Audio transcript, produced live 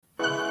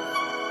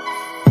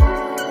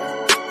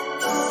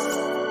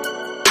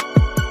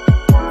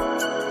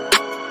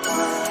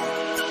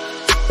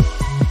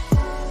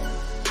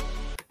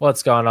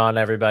What's going on,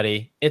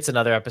 everybody? It's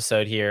another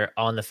episode here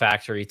on the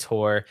Factory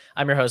Tour.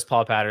 I'm your host,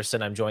 Paul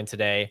Patterson. I'm joined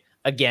today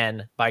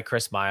again by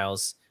Chris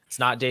Miles. It's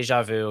not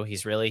deja vu.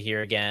 He's really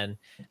here again.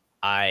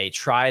 I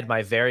tried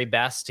my very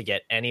best to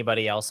get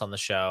anybody else on the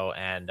show,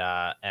 and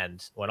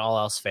when all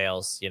else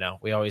fails,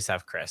 we always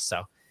have Chris.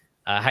 So,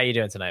 how you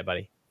doing tonight,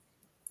 buddy?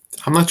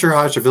 I'm not sure how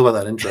I should feel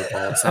about that intro,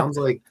 Paul. It sounds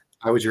like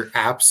I was your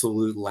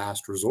absolute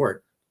last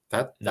resort.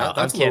 That No, that I'm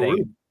that's a little kidding.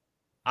 rude.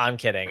 I'm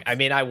kidding. I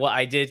mean,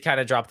 I did kind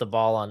of drop the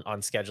ball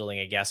on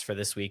scheduling a guest for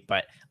this week,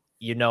 but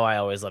I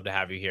always love to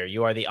have you here.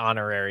 You are the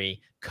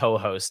honorary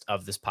co-host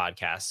of this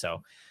podcast,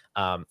 so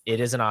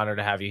it is an honor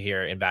to have you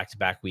here in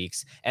back-to-back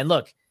weeks. And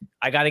look,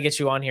 I got to get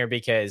you on here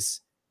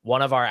because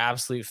one of our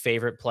absolute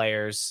favorite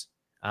players,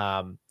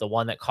 the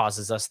one that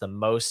causes us the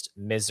most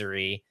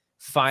misery,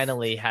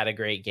 finally had a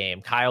great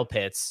game. Kyle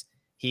Pitts,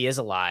 he is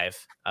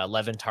alive.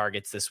 11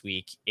 targets this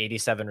week,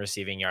 87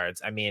 receiving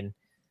yards. I mean,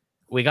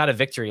 we got a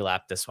victory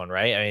lap this one,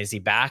 right? I mean, is he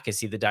back? Is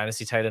he the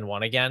Dynasty tight end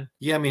one again?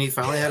 Yeah, I mean, he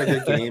finally had a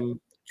good game.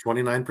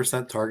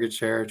 29% target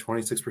share,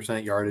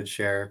 26% yardage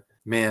share.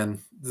 Man,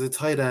 the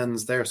tight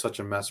ends, they're such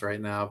a mess right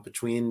now.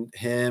 Between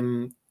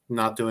him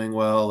not doing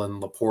well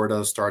and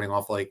Laporta starting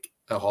off like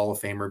a Hall of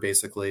Famer,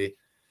 basically,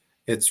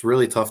 it's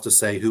really tough to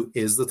say who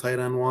is the tight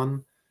end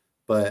one.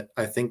 But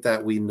I think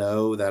that we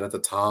know that at the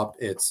top,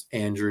 it's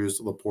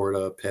Andrews,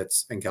 Laporta,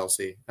 Pitts, and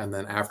Kelsey. And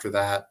then after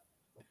that,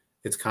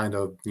 it's kind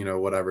of,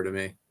 whatever to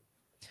me.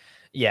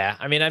 Yeah,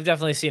 I mean, I've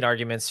definitely seen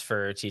arguments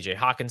for TJ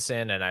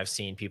Hawkinson, and I've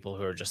seen people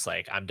who are just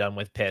like, I'm done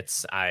with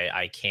Pitts.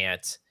 I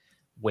can't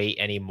wait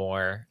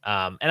anymore.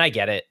 And I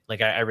get it.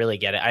 Like, I really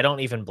get it. I don't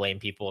even blame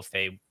people if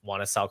they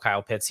want to sell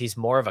Kyle Pitts. He's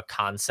more of a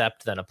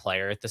concept than a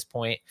player at this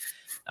point.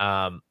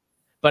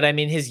 But I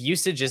mean, his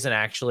usage isn't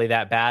actually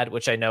that bad,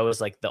 which I know is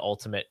like the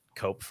ultimate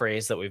cope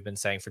phrase that we've been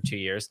saying for 2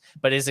 years.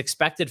 But his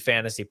expected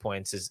fantasy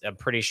points is, I'm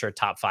pretty sure,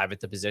 top 5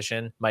 at the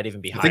position, might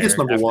even be I think it's higher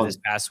number after one. this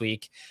past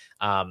week.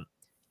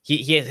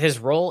 His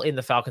role in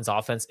the Falcons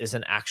offense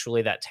isn't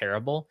actually that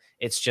terrible.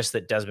 It's just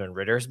that Desmond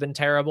Ritter's been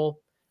terrible.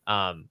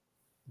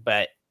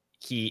 But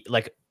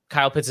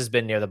Kyle Pitts has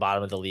been near the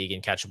bottom of the league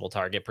in catchable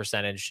target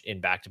percentage in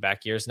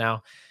back-to-back years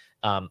now.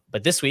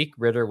 But this week,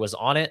 Ritter was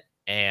on it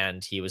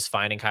and he was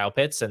finding Kyle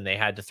Pitts and they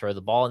had to throw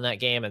the ball in that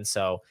game. And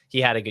so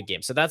he had a good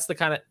game. So that's the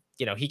kind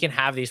of, he can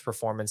have these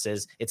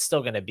performances. It's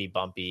still going to be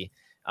bumpy.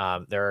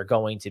 There are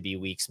going to be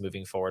weeks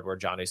moving forward where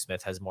Jonnu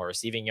Smith has more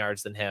receiving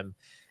yards than him.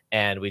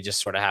 And we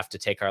just sort of have to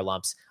take our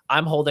lumps.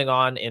 I'm holding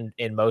on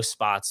in most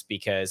spots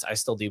because I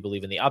still do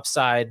believe in the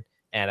upside.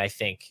 And I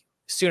think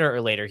sooner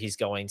or later, he's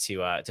going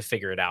to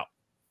figure it out.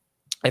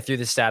 I threw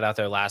the stat out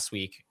there last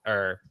week,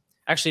 or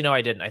actually, no,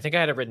 I didn't. I think I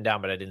had it written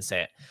down, but I didn't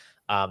say it.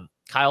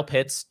 Kyle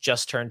Pitts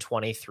just turned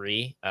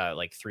 23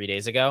 like 3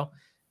 days ago.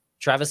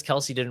 Travis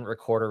Kelce didn't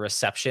record a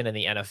reception in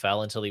the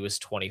NFL until he was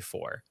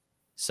 24.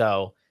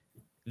 So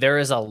there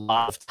is a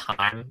lot of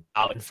time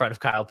out in front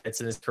of Kyle Pitts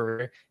in his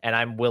career, and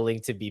I'm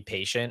willing to be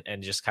patient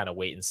and just kind of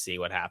wait and see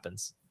what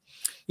happens.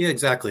 Yeah,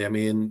 exactly. I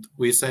mean,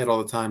 we say it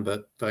all the time,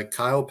 but like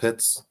Kyle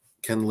Pitts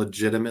can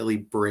legitimately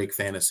break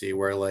fantasy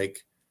where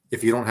like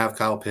if you don't have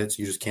Kyle Pitts,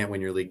 you just can't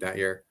win your league that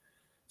year.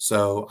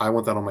 So I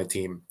want that on my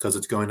team because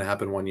it's going to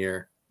happen one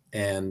year.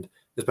 And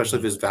especially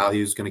if his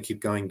value is going to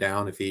keep going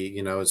down, if he,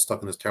 is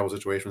stuck in this terrible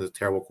situation with a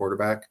terrible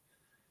quarterback,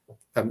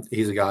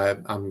 he's a guy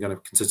I'm going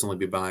to consistently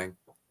be buying.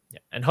 Yeah.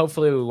 And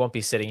hopefully we won't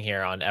be sitting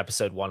here on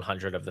episode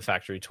 100 of the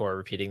Factory Tour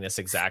repeating this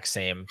exact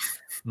same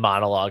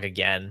monologue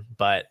again,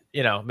 but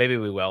maybe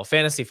we will.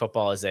 Fantasy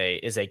football is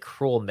a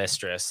cruel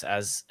mistress,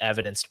 as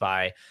evidenced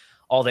by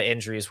all the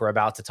injuries we're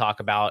about to talk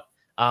about.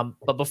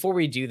 But before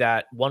we do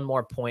that, one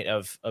more point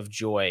of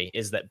joy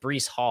is that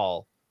Breece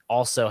Hall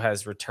also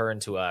has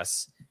returned to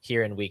us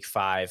here in week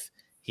 5.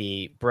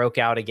 He broke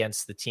out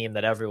against the team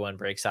that everyone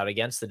breaks out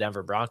against, the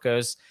Denver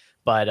Broncos,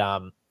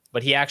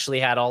 but he actually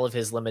had all of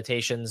his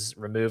limitations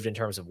removed in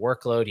terms of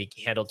workload. He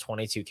handled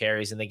 22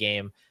 carries in the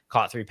game,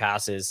 caught 3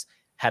 passes,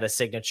 had a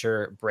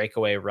signature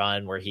breakaway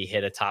run where he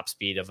hit a top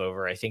speed of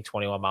over, I think,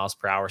 21 miles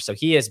per hour. So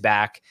he is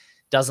back,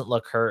 doesn't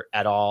look hurt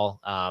at all.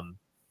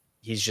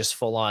 He's just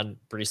full on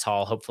Breece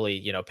Hall,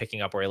 hopefully,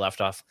 picking up where he left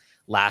off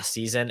last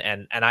season.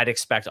 And I'd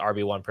expect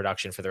RB1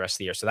 production for the rest of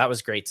the year. So that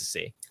was great to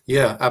see.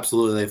 Yeah,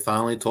 absolutely. They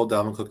finally told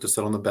Dalvin Cook to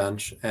sit on the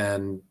bench,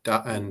 and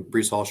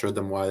Breece Hall showed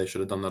them why they should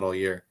have done that all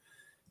year.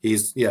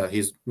 He's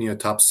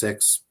top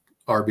 6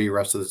 RB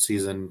rest of the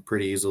season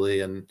pretty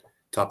easily, and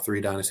top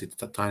 3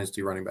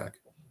 dynasty running back.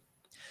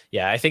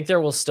 Yeah, I think there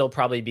will still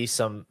probably be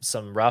some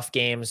rough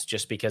games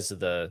just because of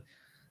the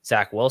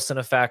Zach Wilson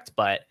effect,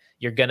 but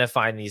you're going to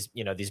find these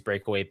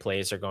breakaway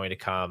plays are going to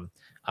come,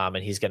 and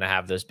he's going to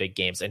have those big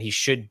games, and he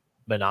should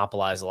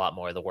monopolize a lot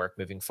more of the work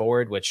moving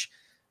forward, which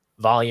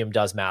volume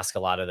does mask a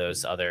lot of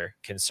those other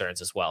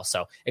concerns as well.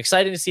 So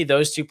exciting to see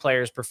those 2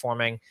 players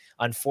performing.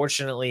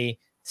 Unfortunately,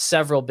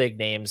 several big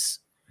names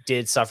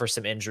did suffer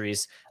some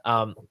injuries.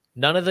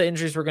 None of the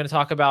injuries we're going to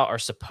talk about are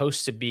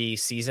supposed to be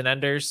season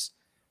enders,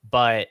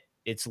 but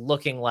it's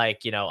looking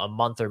like, a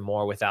month or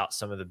more without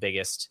some of the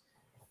biggest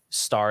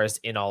stars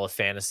in all of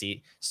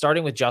fantasy,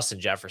 starting with Justin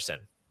Jefferson.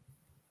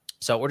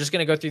 So we're just going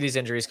to go through these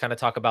injuries, kind of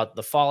talk about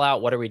the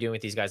fallout. What are we doing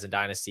with these guys in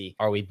Dynasty?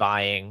 Are we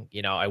buying?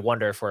 I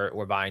wonder if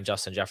we're buying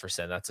Justin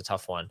Jefferson. That's a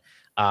tough one.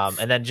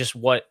 And then just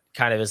what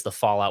kind of is the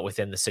fallout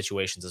within the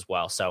situations as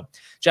well. So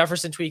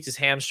Jefferson tweaks his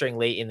hamstring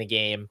late in the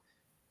game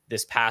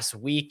this past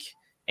week,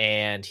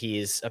 and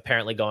he's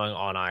apparently going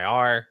on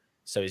IR.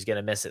 So he's going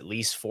to miss at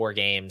least 4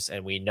 games.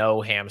 And we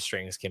know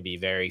hamstrings can be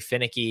very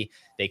finicky.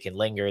 They can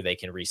linger. They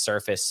can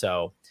resurface.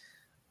 So,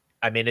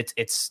 I mean,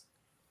 it's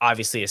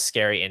obviously a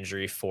scary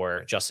injury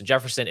for Justin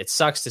Jefferson. It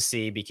sucks to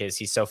see because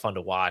he's so fun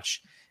to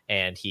watch,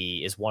 and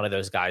he is one of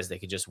those guys that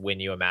could just win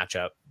you a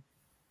matchup.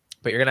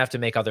 But you're going to have to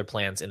make other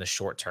plans in the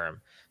short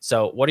term.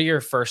 So what are your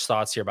first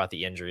thoughts here about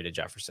the injury to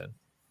Jefferson?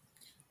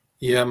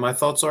 Yeah, my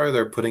thoughts are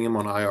they're putting him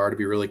on IR to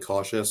be really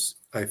cautious.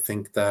 I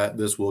think that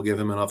this will give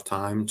him enough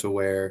time to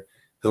where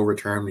he'll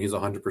return when he's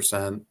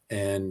 100%,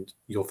 and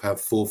you'll have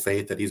full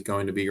faith that he's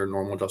going to be your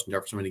normal Justin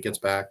Jefferson when he gets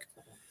back.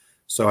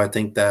 So I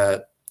think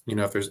that,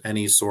 if there's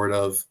any sort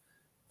of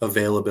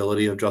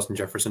availability of Justin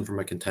Jefferson from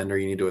a contender,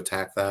 you need to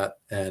attack that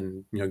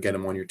and, get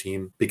him on your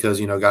team,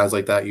 because, guys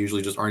like that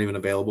usually just aren't even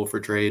available for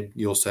trade.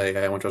 You'll say,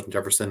 hey, I want Justin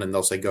Jefferson, and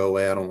they'll say, go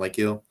away, I don't like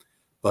you.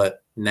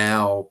 But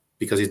now,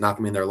 because he's not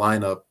going to be in their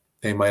lineup,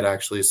 they might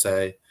actually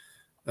say,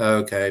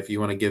 okay, if you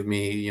want to give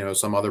me,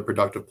 some other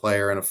productive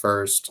player and a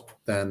first,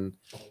 then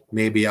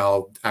maybe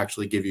I'll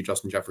actually give you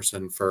Justin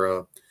Jefferson for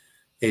a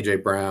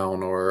AJ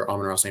Brown or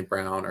Amon-Ra St.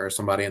 Brown or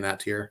somebody in that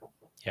tier.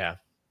 Yeah.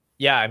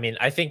 Yeah. I mean,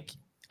 I think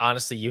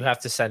honestly, you have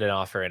to send an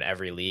offer in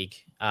every league.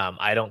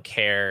 I don't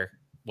care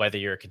whether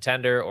you're a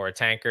contender or a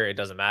tanker. It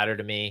doesn't matter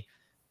to me.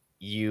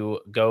 You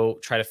go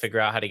try to figure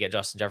out how to get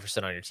Justin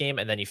Jefferson on your team,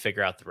 and then you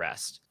figure out the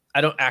rest. I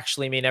don't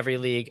actually mean every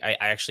league. I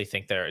actually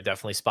think there are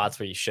definitely spots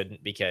where you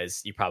shouldn't,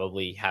 because you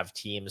probably have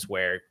teams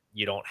where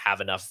you don't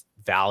have enough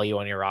value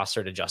on your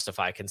roster to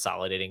justify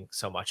consolidating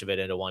so much of it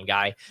into one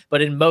guy.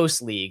 But in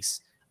most leagues,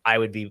 I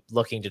would be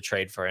looking to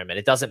trade for him. And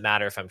it doesn't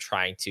matter if I'm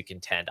trying to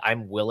contend.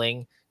 I'm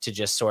willing to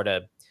just sort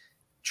of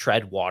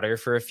tread water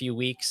for a few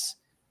weeks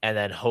and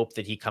then hope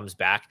that he comes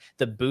back.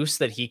 The boost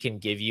that he can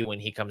give you when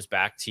he comes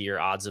back to your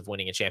odds of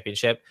winning a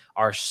championship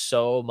are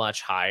so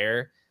much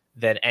higher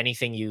than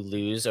anything you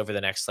lose over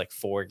the next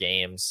 4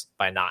 games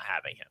by not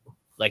having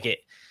him.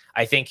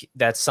 I think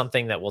that's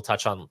something that we'll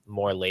touch on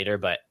more later,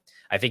 but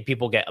I think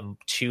people get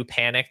too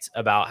panicked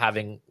about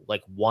having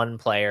one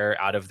player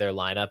out of their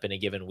lineup in a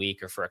given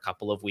week or for a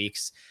couple of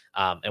weeks.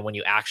 And when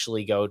you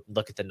actually go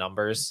look at the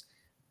numbers,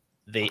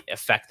 the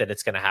effect that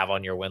it's going to have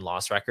on your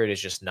win-loss record is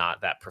just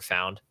not that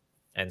profound.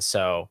 And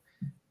so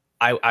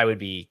I would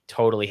be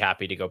totally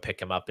happy to go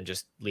pick him up and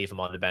just leave him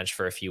on the bench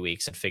for a few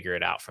weeks and figure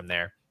it out from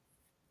there.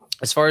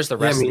 As far as the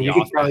rest of the you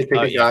offense, could probably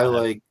take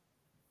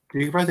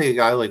a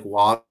guy like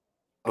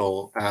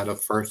Waddle at a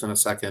first and a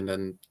second,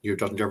 and you have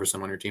Justin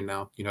Jefferson on your team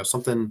now.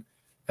 Something,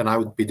 and I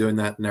would be doing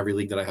that in every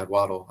league that I had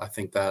Waddle. I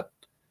think that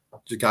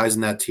the guys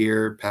in that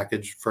tier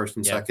package first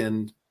and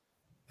second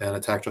and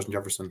attack Justin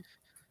Jefferson.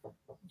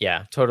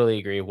 Yeah, totally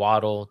agree.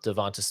 Waddle,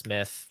 Devonta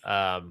Smith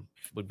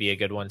would be a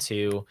good one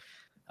too.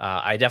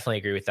 I definitely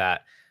agree with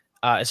that.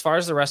 As far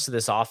as the rest of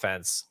this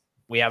offense,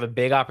 we have a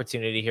big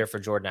opportunity here for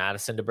Jordan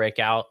Addison to break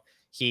out.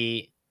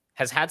 He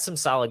has had some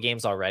solid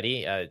games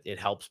already. It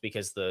helps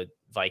because the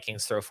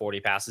Vikings throw 40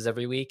 passes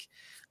every week.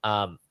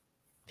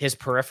 His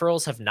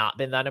peripherals have not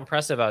been that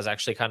impressive. I was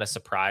actually kind of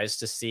surprised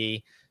to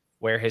see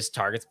where his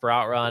targets per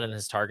out run and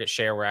his target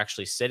share were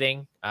actually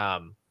sitting. I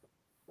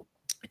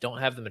don't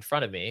have them in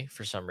front of me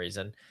for some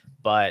reason,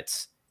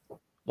 but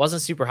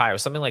wasn't super high. It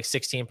was something like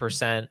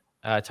 16%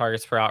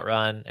 targets per out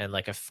run and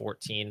a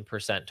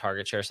 14%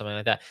 target share, something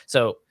like that.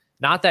 So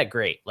not that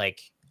great.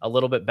 A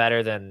little bit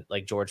better than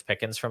George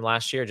Pickens from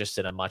last year, just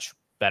in a much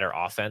better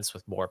offense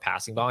with more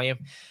passing volume.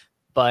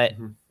 But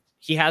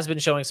he has been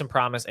showing some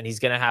promise, and he's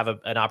going to have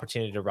an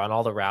opportunity to run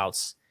all the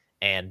routes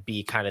and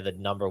be kind of the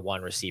number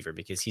one receiver,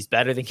 because he's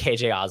better than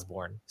KJ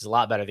Osborne. He's a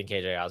lot better than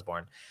KJ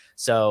Osborne.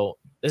 So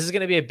this is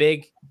going to be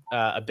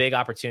a big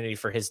opportunity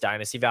for his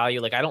dynasty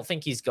value. I don't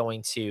think he's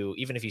going to,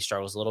 even if he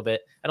struggles a little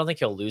bit, I don't think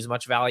he'll lose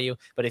much value.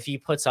 But if he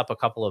puts up a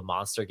couple of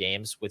monster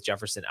games with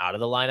Jefferson out of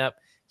the lineup,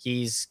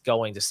 he's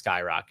going to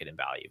skyrocket in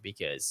value,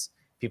 because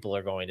people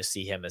are going to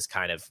see him as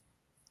kind of,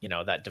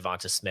 that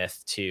Devonta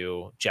Smith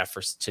to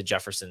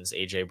Jefferson's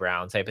AJ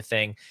Brown type of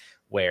thing,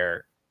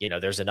 where,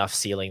 there's enough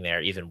ceiling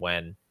there even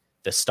when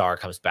the star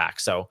comes back.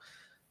 So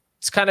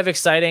it's kind of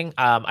exciting.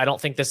 I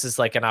don't think this is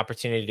an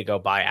opportunity to go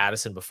buy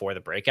Addison before the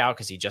breakout,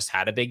 because he just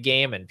had a big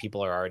game and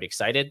people are already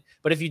excited.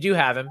 But if you do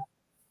have him,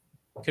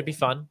 it could be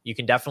fun. You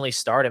can definitely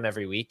start him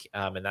every week,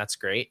 and that's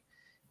great.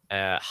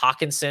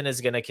 Hawkinson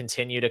is going to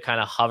continue to kind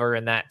of hover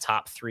in that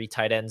top 3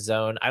 tight end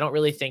zone. I don't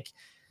really think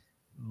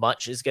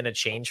much is going to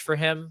change for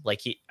him.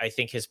 I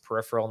think his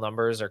peripheral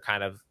numbers are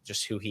kind of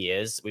just who he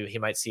is. He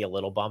might see a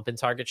little bump in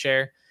target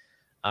share.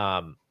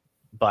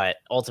 But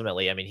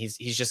ultimately, I mean, he's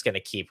just going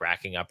to keep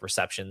racking up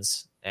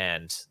receptions,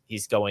 and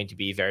he's going to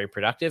be very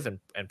productive and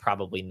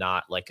probably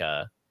not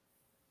a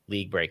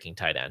league breaking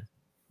tight end.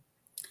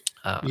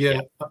 Yeah,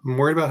 Yeah. I'm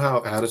worried about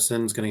how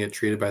Addison's going to get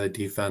treated by the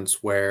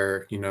defense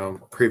where,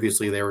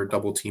 previously they were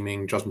double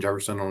teaming Justin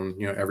Jefferson on,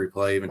 every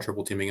play, even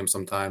triple teaming him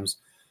sometimes.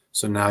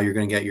 So now you're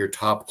going to get your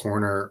top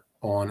corner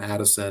on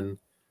Addison.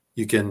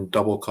 You can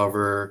double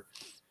cover.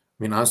 I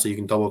mean, honestly, you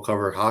can double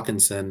cover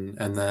Hawkinson,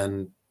 and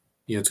then,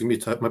 it's going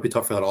to be might be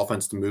tough for that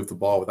offense to move the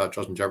ball without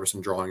Justin Jefferson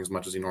drawing as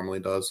much as he normally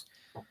does.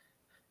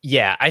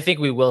 Yeah, I think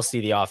we will see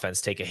the offense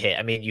take a hit.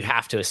 I mean, you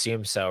have to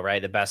assume so,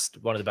 right?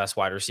 One of the best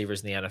wide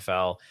receivers in the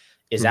NFL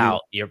is Hmm.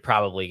 out. You're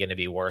probably going to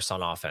be worse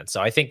on offense.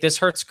 So I think this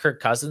hurts Kirk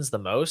Cousins the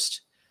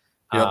most.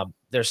 Yep.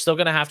 They're still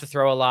going to have to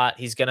throw a lot.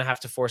 He's going to have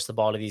to force the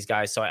ball to these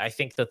guys. So I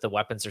think that the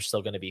weapons are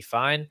still going to be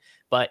fine.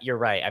 But you're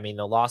right. I mean,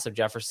 the loss of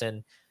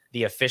Jefferson,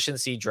 the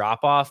efficiency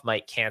drop off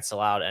might cancel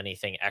out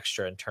anything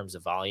extra in terms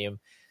of volume.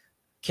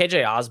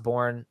 KJ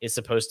Osborne is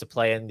supposed to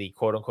play in the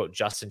quote unquote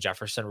Justin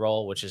Jefferson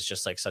role, which is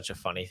just like such a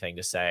funny thing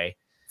to say.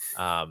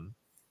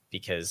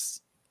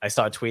 Because I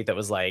saw a tweet that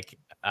was like,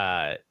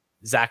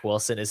 Zach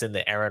Wilson is in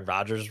the Aaron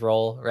Rodgers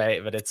role,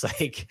 right? But it's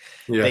like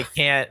Yeah.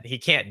 he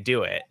can't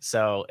do it.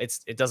 So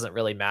it doesn't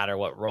really matter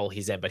what role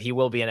he's in, but he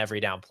will be an every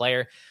down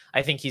player.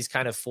 I think he's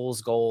kind of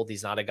fool's gold.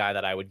 He's not a guy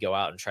that I would go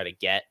out and try to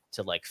get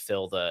to like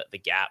fill the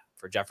gap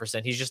for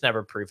Jefferson. He's just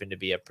never proven to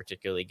be a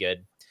particularly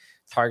good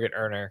target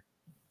earner.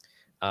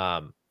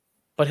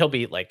 But he'll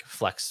be like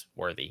flex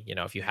worthy.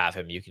 If you have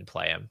him, you can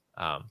play him.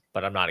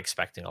 But I'm not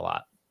expecting a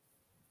lot.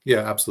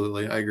 Yeah,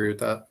 absolutely. I agree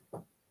with that.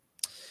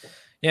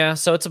 Yeah,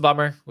 so it's a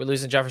bummer. We're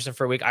losing Jefferson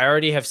for a week. I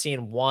already have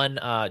seen one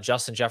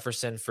Justin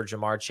Jefferson for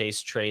Jamar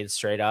Chase trade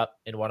straight up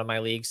in one of my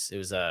leagues. It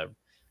was a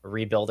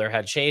rebuilder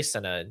had Chase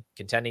and a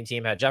contending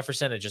team had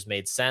Jefferson. It just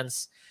made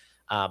sense.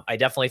 I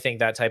definitely think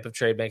that type of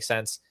trade makes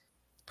sense.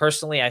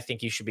 Personally, I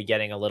think you should be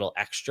getting a little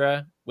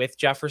extra with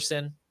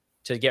Jefferson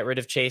to get rid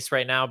of Chase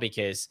right now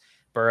because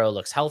Burrow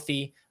looks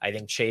healthy. I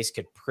think Chase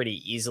could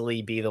pretty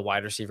easily be the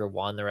wide receiver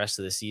one the rest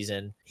of the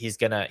season. He's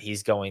going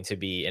to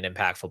be an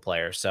impactful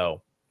player.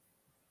 So,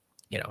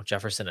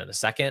 Jefferson in a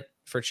second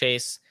for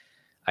Chase,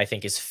 I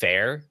think is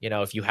fair.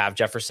 If you have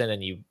Jefferson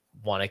and you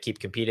want to keep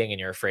competing and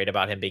you're afraid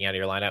about him being out of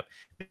your lineup,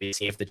 maybe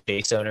see if the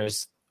Chase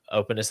owners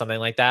open to something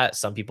like that.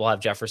 Some people have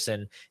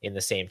Jefferson in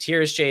the same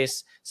tier as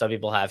Chase. Some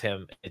people have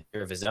him in a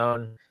tier of his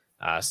own.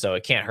 So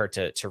it can't hurt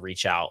to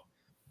reach out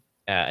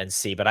and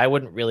see. But I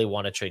wouldn't really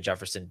want to trade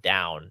Jefferson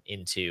down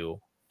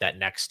into that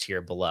next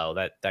tier below.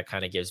 That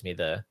kind of gives me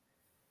the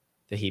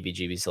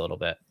heebie-jeebies a little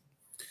bit.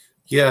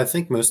 Yeah, I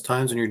think most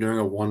times when you're doing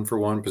a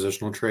 1-for-1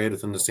 positional trade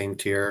within the same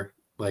tier,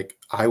 like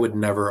I would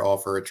never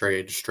offer a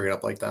trade straight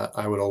up like that.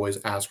 I would always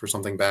ask for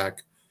something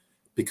back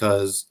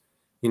because,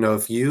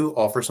 if you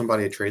offer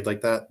somebody a trade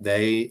like that,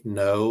 they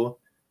know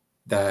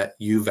that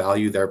you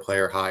value their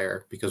player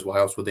higher because why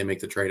else would they make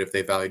the trade if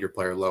they valued your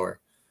player lower? Right.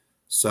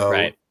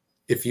 So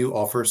if you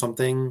offer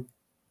something,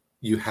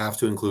 you have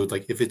to include,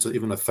 like if it's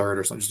even a third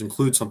or something, just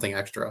include something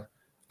extra.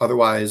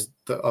 Otherwise,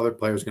 the other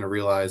player is going to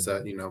realize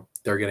that,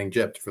 they're getting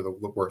gypped for the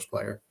worst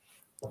player.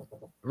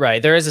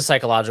 Right. There is a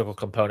psychological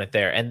component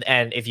there. And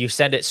if you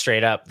send it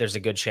straight up, there's a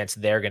good chance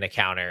they're going to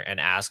counter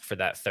and ask for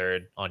that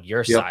third on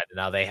your Yep. side. And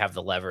now they have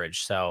the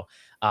leverage. So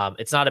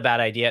it's not a bad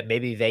idea.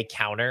 Maybe they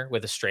counter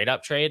with a straight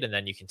up trade and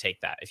then you can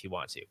take that if you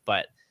want to.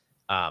 But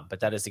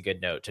that is a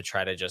good note to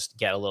try to just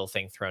get a little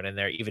thing thrown in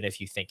there, even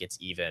if you think it's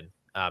even,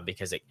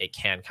 because it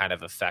can kind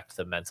of affect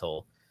the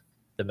mental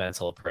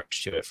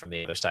approach to it from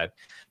the other side.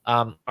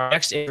 Our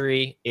next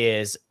injury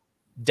is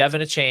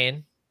Devin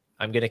Achane.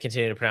 I'm going to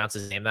continue to pronounce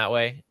his name that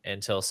way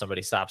until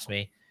somebody stops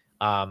me.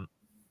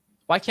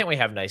 Why can't we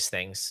have nice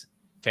things?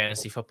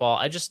 Fantasy football.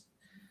 I just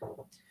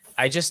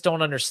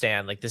don't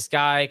understand. Like this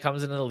guy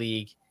comes into the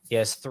league. He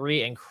has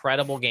 3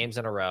 incredible games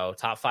in a row,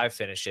 top 5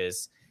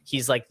 finishes.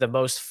 He's like the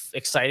most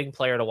exciting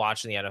player to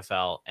watch in the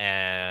NFL.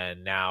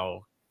 And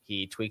now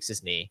he tweaks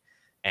his knee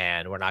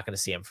and we're not going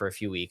to see him for a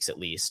few weeks at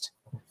least.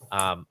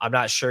 I'm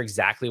not sure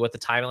exactly what the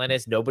timeline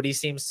is. Nobody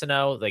seems to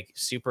know, like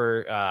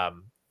super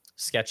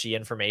sketchy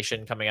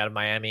information coming out of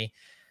Miami.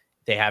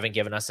 They haven't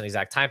given us an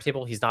exact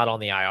timetable. He's not on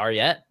the IR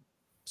yet.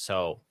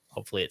 So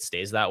hopefully it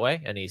stays that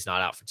way and he's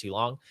not out for too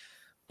long.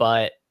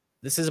 But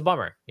this is a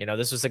bummer.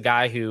 This was a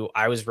guy who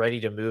I was ready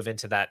to move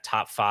into that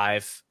top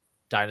 5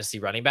 dynasty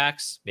running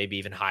backs, maybe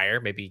even higher,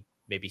 maybe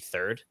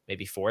 3rd,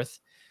 maybe 4th.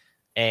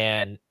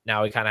 And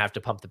now we kind of have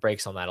to pump the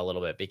brakes on that a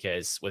little bit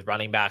because with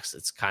running backs,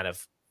 it's kind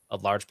of a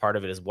large part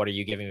of it is what are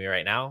you giving me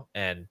right now?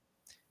 And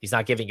he's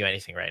not giving you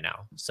anything right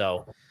now.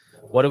 So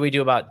what do we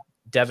do about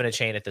Devin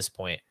Achane at this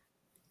point?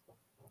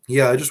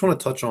 Yeah, I just want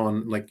to touch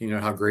on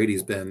how great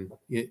he's been.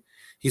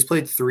 He's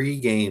played 3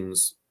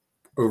 games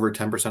over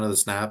 10% of the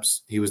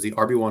snaps. He was the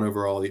RB1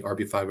 overall, the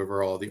RB5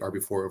 overall, the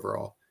RB4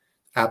 overall.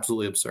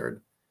 Absolutely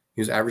absurd.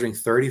 He was averaging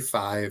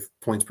 35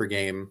 points per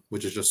game,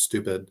 which is just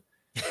stupid.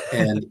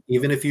 And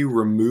even if you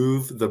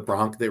remove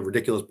the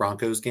ridiculous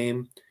Broncos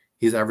game,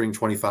 he's averaging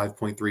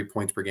 25.3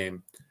 points per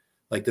game.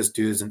 Like this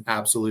dude is an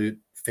absolute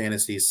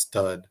fantasy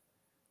stud.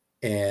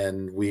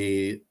 And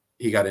he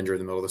got injured in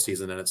the middle of the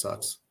season and it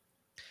sucks.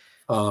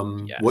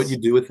 Yes. What you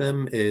do with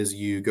him is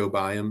you go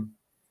buy him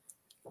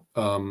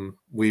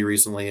We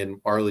recently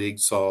in our league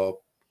saw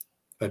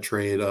a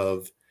trade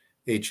of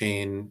A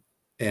Chain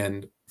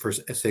and for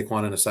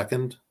Saquon in a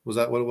second. Was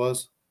that what it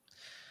was?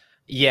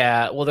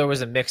 Yeah, well, there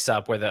was a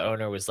mix-up where the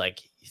owner was like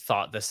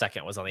thought the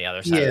second was on the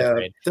other side of the Yeah,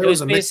 trade. there It was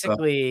was a mix up.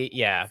 basically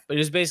but it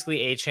was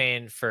basically A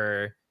Chain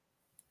for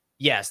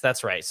yes,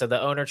 that's right. So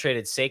the owner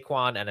traded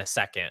Saquon and a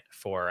second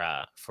for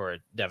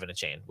Devin A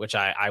Chain, which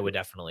I would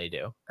definitely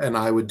do. And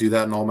I would do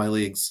that in all my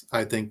leagues.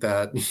 I think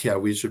that yeah,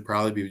 we should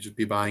probably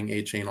be buying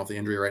A Chain off the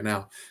injury right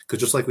now because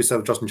just like we said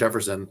with Justin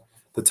Jefferson,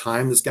 the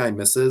time this guy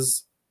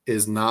misses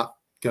is not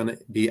going to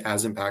be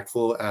as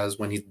impactful as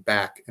when he's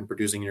back and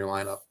producing in your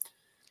lineup.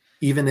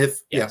 Even if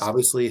yeah, Yes.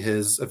 obviously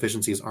his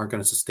efficiencies aren't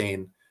going to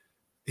sustain.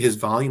 His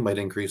volume might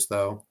increase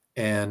though,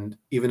 and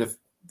even if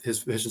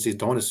his efficiencies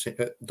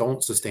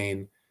don't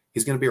sustain,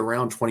 he's going to be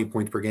around 20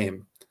 points per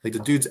game. Like the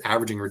dude's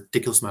averaging a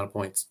ridiculous amount of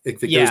points.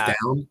 If it goes Yeah,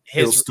 down,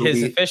 it'll his still his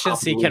be top of the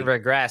efficiency can league.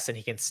 regress and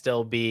he can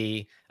still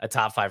be a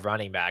top 5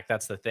 running back.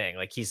 That's the thing.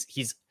 Like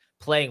he's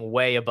playing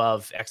way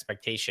above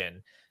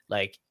expectation.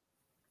 Like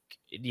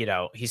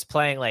he's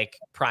playing like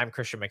prime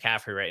Christian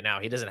McCaffrey right now.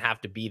 He doesn't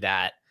have to be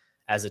that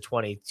as a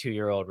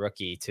 22-year-old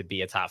rookie to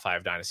be a top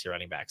 5 dynasty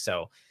running back.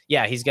 So,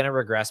 yeah, he's going to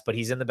regress, but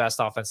he's in the best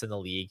offense in the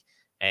league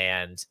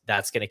and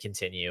that's going to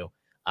continue.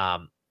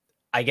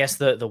 I guess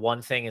the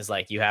one thing is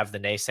like you have the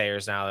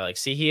naysayers now. They're like,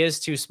 see, he is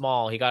too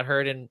small. He got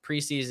hurt in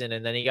preseason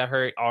and then he got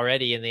hurt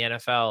already in the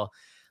NFL.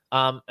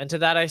 And to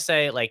that I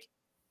say, like,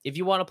 if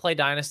you want to play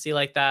dynasty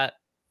like that,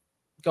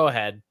 go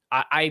ahead.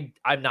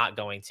 I'm not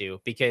going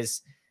to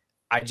because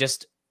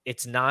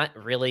it's not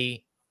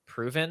really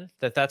proven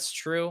that that's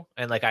true.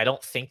 And like, I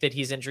don't think that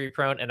he's injury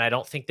prone. And I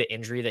don't think the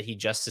injury that he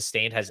just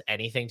sustained has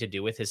anything to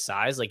do with his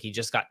size. Like he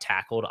just got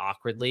tackled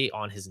awkwardly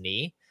on his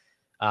knee.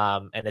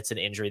 And it's an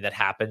injury that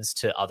happens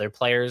to other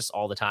players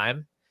all the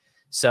time.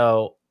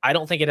 So I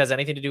don't think it has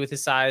anything to do with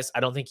his size. I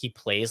don't think he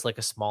plays like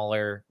a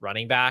smaller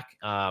running back.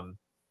 And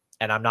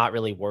I'm not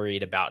really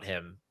worried about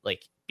him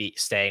like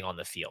staying on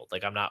the field.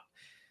 Like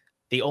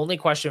the only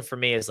question for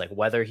me is like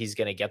whether he's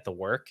going to get the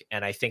work.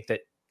 And I think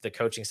that the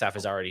coaching staff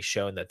has already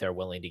shown that they're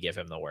willing to give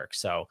him the work.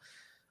 So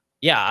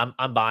yeah,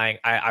 I'm buying.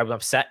 I'm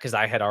upset because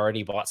I had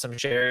already bought some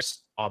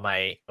shares on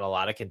a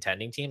lot of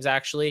contending teams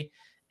actually,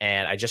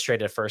 and I just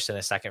traded a first and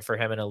a second for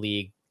him in a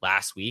league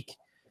last week,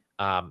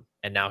 and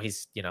now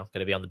he's going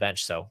to be on the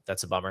bench, so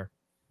that's a bummer.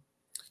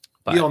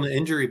 But yeah, on the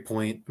injury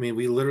point, I mean,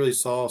 we literally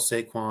saw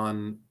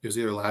Saquon. It was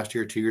either last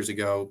year or 2 years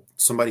ago.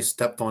 Somebody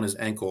stepped on his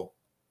ankle,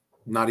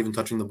 not even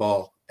touching the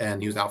ball,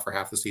 and he was out for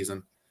half the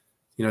season.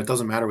 It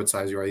doesn't matter what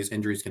size you are; these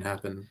injuries can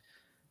happen.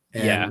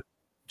 And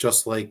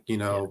just like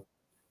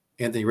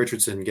Anthony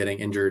Richardson getting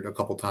injured a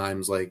couple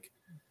times, like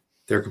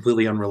they're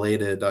completely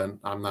unrelated.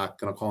 I'm not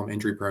going to call him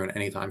injury prone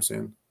anytime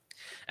soon.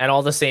 And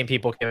all the same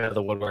people came out of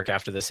the woodwork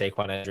after the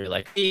Saquon injury,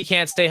 like he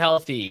can't stay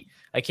healthy.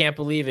 I can't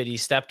believe it. He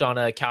stepped on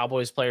a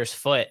Cowboys player's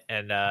foot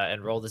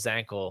and rolled his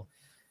ankle.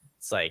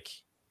 It's like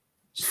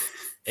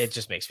it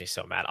just makes me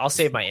so mad. I'll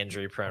save my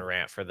injury prone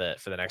rant for the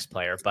next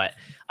player, but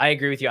I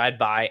agree with you. I'd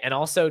buy, and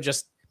also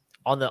just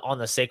on the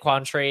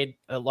Saquon trade,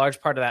 a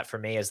large part of that for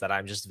me is that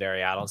I'm just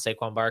very out on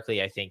Saquon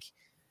Barkley. I think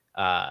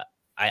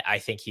I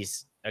think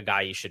he's a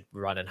guy you should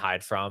run and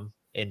hide from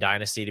in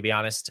Dynasty, to be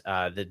honest.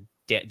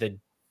 The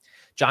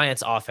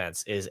Giants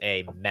offense is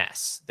a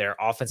mess. Their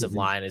offensive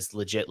line is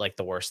legit like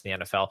the worst in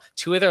the NFL.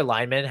 2 of their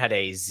linemen had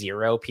a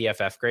 0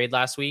 PFF grade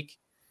last week.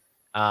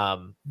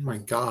 Oh my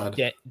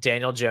God.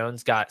 Daniel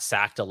Jones got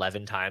sacked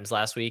 11 times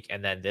last week.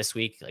 And then this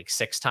week, like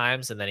 6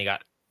 times. And then he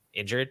got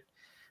injured.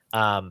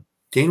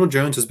 Daniel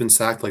Jones has been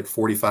sacked like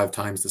 45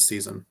 times this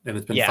season, and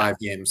it's been 5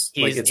 games.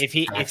 Like if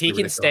he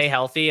can stay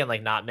healthy and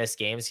like not miss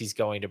games, he's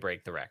going to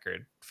break the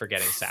record for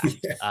getting sacked.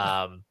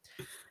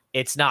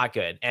 It's not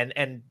good,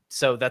 and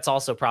so that's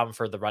also a problem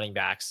for the running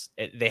backs.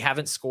 They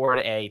haven't scored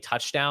a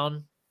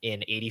touchdown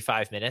in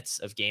 85 minutes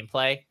of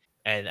gameplay,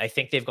 and I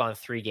think they've gone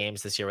 3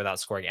 games this year without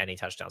scoring any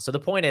touchdowns. So the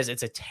point is,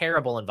 it's a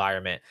terrible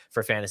environment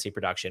for fantasy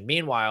production.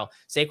 Meanwhile,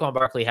 Saquon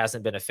Barkley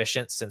hasn't been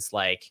efficient since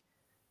like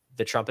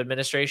the Trump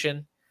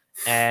administration.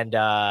 And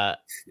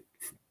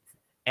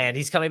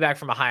he's coming back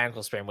from a high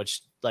ankle sprain,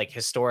 which like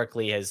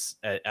historically has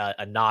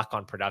a knock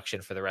on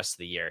production for the rest of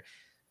the year.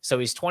 So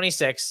he's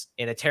 26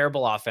 in a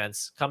terrible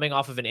offense, coming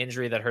off of an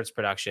injury that hurts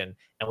production,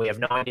 and we have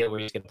no idea where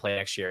he's going to play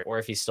next year or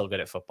if he's still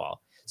good at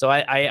football. So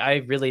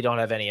I really don't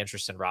have any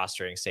interest in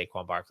rostering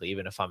Saquon Barkley,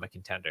 even if I'm a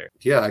contender.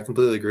 Yeah, I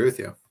completely agree with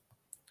you.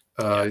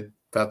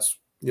 That's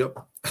Yep.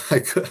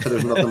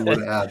 There's nothing more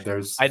to add.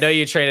 I know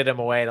you traded him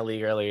away in a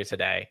league earlier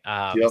today.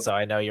 Yep. So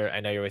I know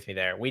you're with me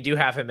there. We do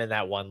have him in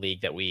that one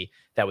league that we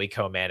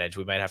co-manage.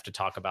 We might have to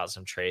talk about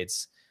some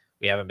trades.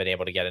 We haven't been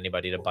able to get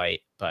anybody to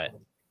bite, but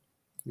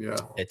yeah,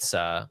 it's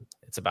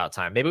about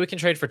time. Maybe we can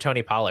trade for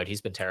Tony Pollard.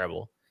 He's been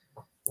terrible.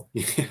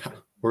 Yeah.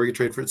 Or we could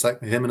trade for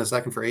him in a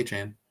second for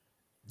A-Chain.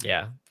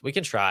 Yeah, we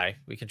can try.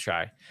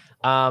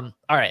 All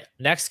right.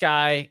 Next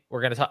guy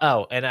we're going to talk.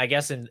 Oh, and I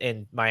guess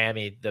in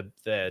Miami,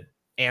 the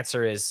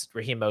answer is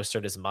Raheem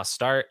Mostert is must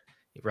start.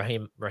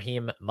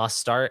 Raheem must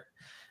start.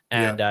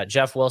 And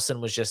Jeff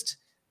Wilson was just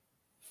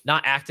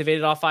not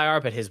activated off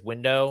IR, but his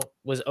window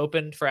was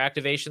opened for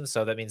activation.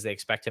 So that means they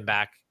expect him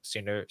back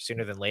sooner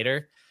than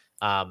later.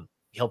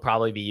 He'll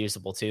probably be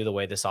usable too, the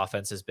way this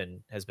offense has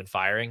been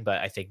firing.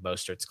 But I think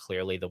Mostert's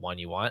clearly the one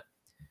you want.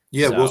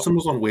 Yeah, So, Wilson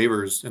was on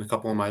waivers in a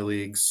couple of my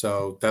leagues,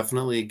 so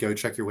definitely go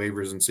check your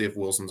waivers and see if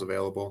Wilson's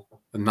available.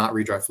 And not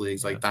redraft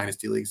leagues, like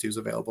Dynasty leagues, he was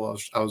available.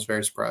 I was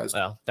very surprised.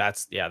 well,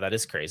 that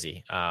is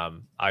crazy.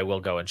 I will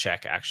go and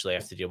check. Actually, I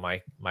have to do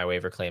my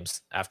waiver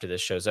claims after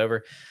this show's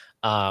over.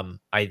 I'm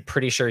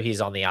pretty sure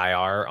he's on the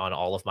IR on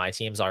all of my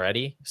teams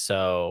already,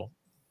 so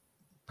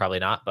probably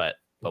not, but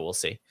we'll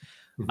see.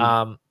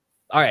 Mm-hmm.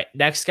 All right,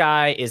 next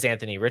guy is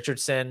Anthony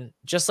Richardson.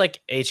 Just like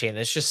A-Chain,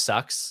 this just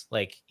sucks.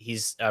 Like,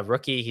 he's a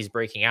rookie, he's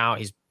breaking out,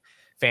 he's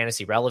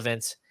fantasy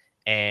relevant,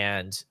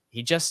 and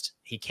he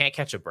can't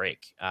catch a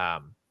break.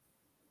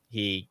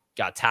 He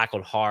got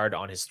tackled hard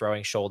on his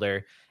throwing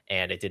shoulder,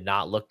 and it did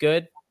not look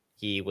good.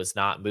 He was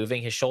not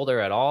moving his shoulder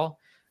at all.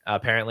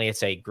 Apparently,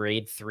 it's a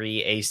grade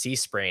 3 AC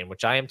sprain,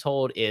 which I am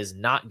told is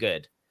not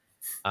good.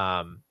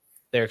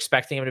 They're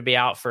expecting him to be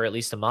out for at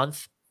least a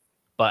month,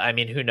 but I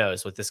mean, who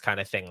knows with this kind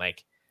of thing?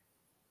 Like,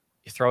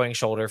 throwing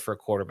shoulder for a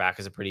quarterback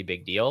is a pretty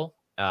big deal.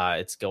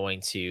 It's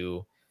going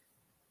to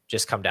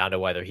just come down to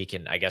whether he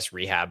can, I guess,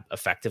 rehab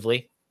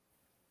effectively.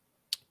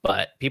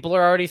 But people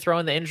are already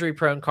throwing the injury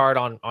prone card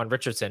on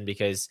Richardson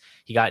because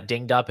he got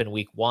dinged up in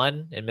week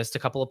 1 and missed a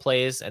couple of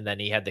plays. And then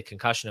he had the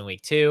concussion in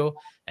week 2.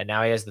 And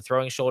now he has the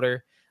throwing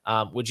shoulder.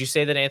 Would you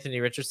say that Anthony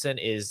Richardson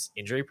is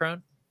injury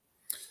prone?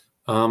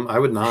 I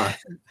would not,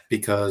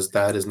 because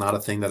that is not a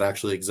thing that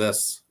actually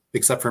exists,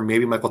 except for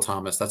maybe Michael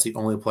Thomas. That's the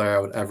only player I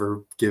would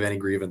ever give any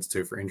grievance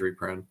to for injury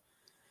prone.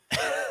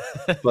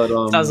 But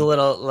sounds a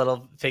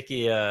little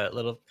picky.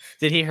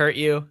 Did he hurt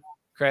you,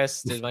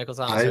 Chris? Did Michael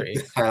Thomas hurt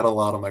you? I had a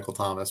lot of Michael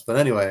Thomas, but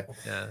anyway,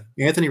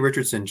 Anthony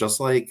Richardson, just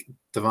like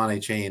Devon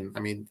A-Chain, I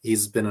mean,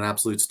 he's been an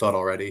absolute stud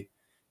already.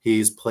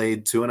 He's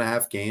played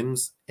 2.5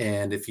 games,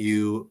 and if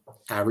you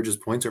average his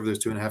points over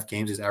those 2.5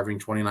 games, he's averaging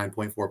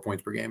 29.4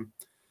 points per game.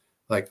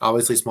 Like,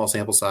 obviously small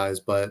sample size,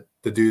 but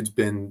the dude's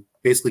been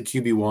basically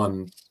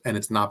QB1, and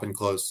it's not been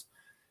close.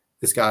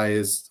 This guy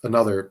is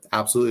another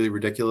absolutely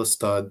ridiculous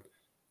stud.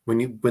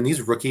 When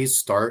these rookies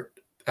start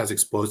as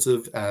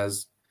explosive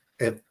as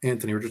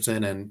Anthony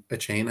Richardson and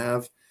A-Chain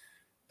have,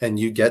 and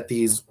you get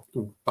these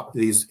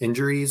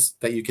injuries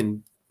that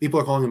people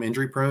are calling him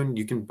injury prone,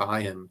 you can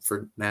buy him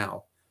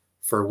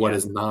for what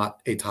is not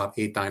a top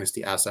 8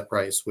 dynasty asset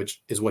price,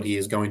 which is what he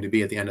is going to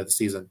be at the end of the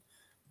season.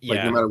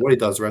 Like, no matter what he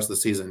does the rest of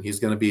the season, he's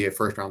going to be a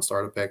first round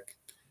starter pick,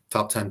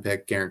 top 10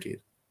 pick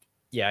guaranteed.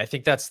 Yeah, I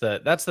think that's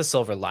the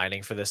silver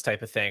lining for this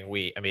type of thing.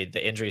 I mean,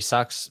 the injury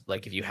sucks.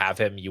 Like, if you have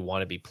him, you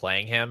want to be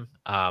playing him.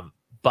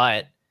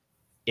 But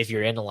if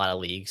you're in a lot of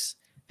leagues,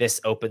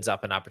 this opens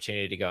up an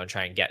opportunity to go and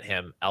try and get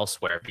him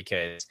elsewhere,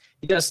 because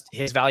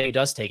his value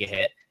does take a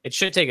hit. It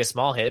should take a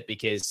small hit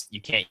because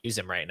you can't use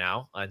him right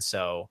now, and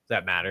so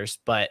that matters.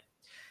 But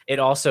it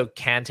also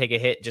can take a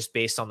hit just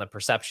based on the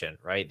perception,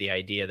 right? The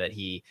idea that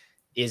he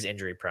is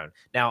injury prone.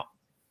 Now,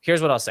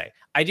 here's what I'll say.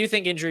 I do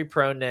think injury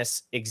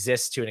proneness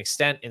exists to an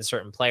extent in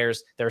certain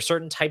players. There are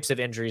certain types of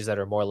injuries that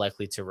are more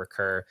likely to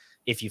recur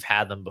if you've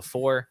had them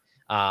before,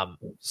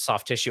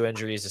 soft tissue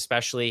injuries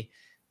especially.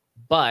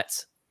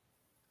 But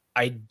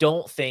I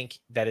don't think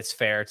that it's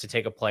fair to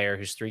take a player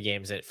who's 4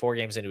 games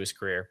into his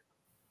career,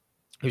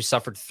 who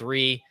suffered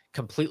 3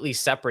 completely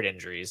separate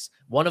injuries,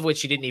 one of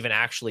which he didn't even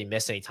actually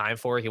miss any time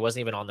for. He wasn't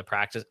even on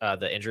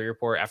the injury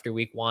report after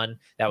week 1.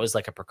 That was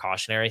like a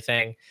precautionary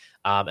thing.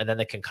 And then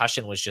the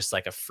concussion was just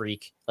like a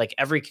freak. Like,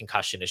 every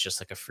concussion is just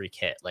like a freak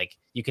hit. Like,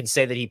 you can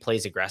say that he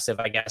plays aggressive,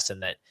 I guess,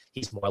 and that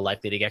he's more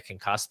likely to get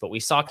concussed. But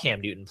we saw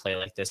Cam Newton play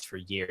like this for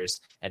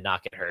years and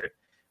not get hurt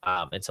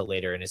until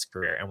later in his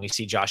career. And we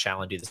see Josh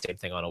Allen do the same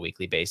thing on a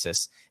weekly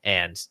basis.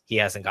 And he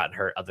hasn't gotten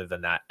hurt other than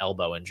that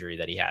elbow injury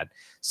that he had.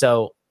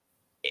 So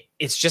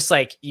it's just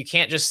like, you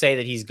can't just say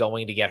that he's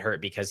going to get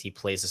hurt because he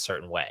plays a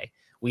certain way.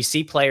 We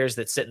see players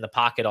that sit in the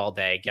pocket all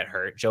day get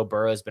hurt. Joe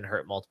Burrow has been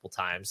hurt multiple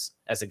times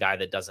as a guy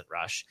that doesn't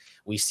rush.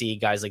 We see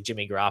guys like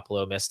Jimmy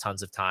Garoppolo miss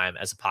tons of time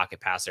as a pocket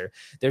passer.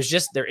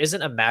 There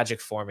isn't a magic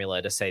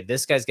formula to say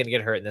this guy's going to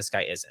get hurt and this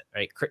guy isn't,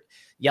 right?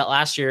 Yeah,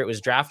 last year it was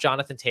draft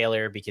Jonathan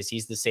Taylor because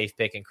he's the safe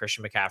pick and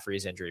Christian McCaffrey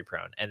is injury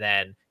prone. And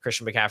then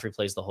Christian McCaffrey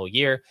plays the whole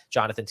year.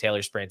 Jonathan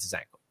Taylor sprains his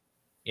ankle.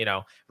 You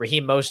know,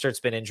 Raheem Mostert's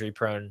been injury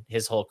prone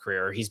his whole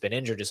career, or he's been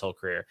injured his whole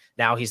career.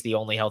 Now he's the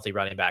only healthy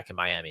running back in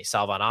Miami.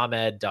 Salvon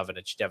Ahmed, Devin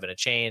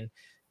A-Chain,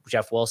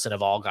 Jeff Wilson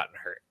have all gotten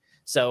hurt.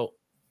 So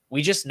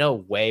we just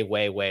know way,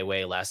 way, way,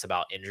 way less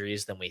about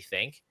injuries than we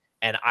think.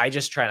 And I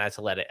just try not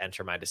to let it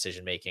enter my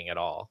decision-making at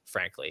all,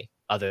 frankly,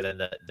 other than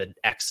the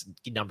X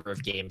number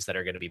of games that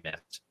are going to be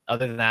missed.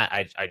 Other than that,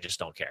 I just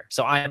don't care.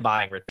 So I am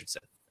buying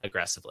Richardson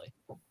aggressively.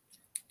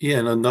 Yeah,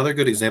 and another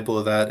good example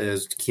of that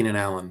is Keenan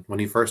Allen. When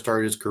he first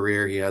started his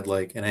career, he had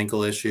like an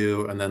ankle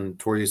issue and then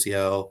tore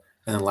ACL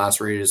and then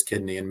lacerated his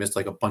kidney and missed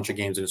like a bunch of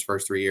games in his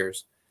first 3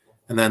 years.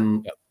 And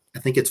then I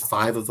think it's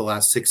 5 of the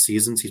last 6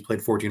 seasons he's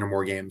played 14 or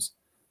more games.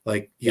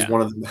 Like, he's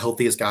one of the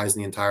healthiest guys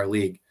in the entire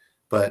league.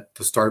 But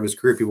the start of his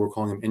career, people were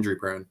calling him injury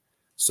prone.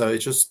 So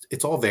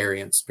it's all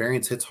variance.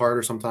 Variance hits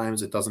harder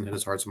sometimes. It doesn't hit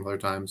as hard some other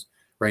times.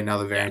 Right now,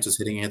 the Yeah. variance is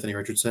hitting Anthony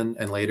Richardson,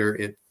 and later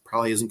it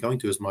probably isn't going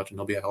to as much, and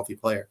he'll be a healthy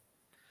player.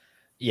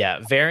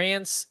 Yeah,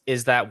 variance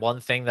is that one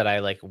thing that I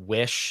like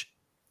wish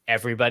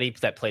everybody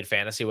that played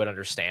fantasy would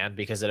understand,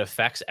 because it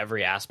affects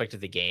every aspect of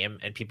the game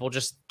and people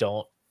just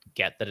don't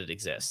get that it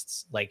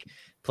exists. Like,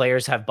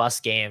 players have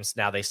bust games,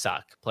 now they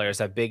suck. Players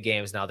have big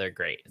games, now they're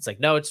great. It's like,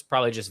 no, it's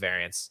probably just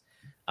variance.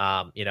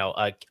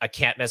 A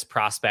can't miss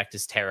prospect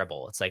is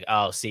terrible. It's like,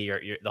 oh, see, you're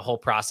the whole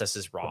process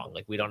is wrong.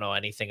 Like, we don't know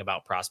anything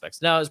about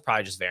prospects. No, it's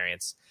probably just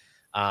variance.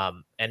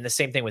 And the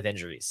same thing with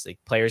injuries. Like,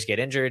 players get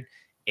injured,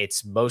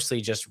 it's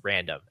mostly just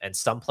random. And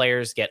some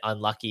players get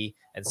unlucky,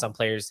 and some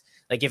players,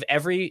 like, if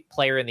every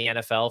player in the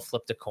NFL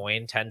flipped a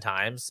coin 10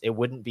 times, it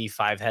wouldn't be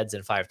 5 heads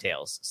and 5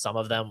 tails. Some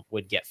of them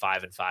would get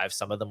 5 and 5.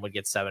 Some of them would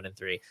get 7 and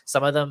 3.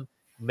 Some of them,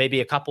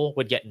 maybe a couple,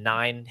 would get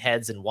 9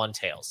 heads and 1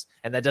 tails.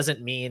 And that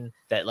doesn't mean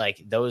that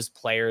like those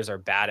players are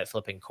bad at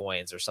flipping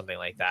coins or something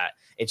like that.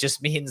 It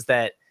just means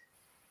that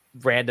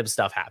random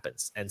stuff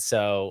happens. And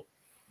so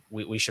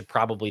we should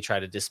probably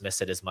try to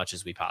dismiss it as much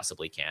as we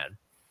possibly can.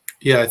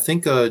 Yeah, I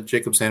think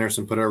Jacob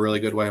Sanderson put it a really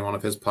good way in one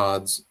of his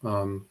pods.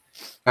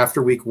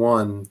 After week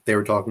 1, they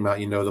were talking about,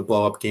 the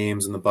blow up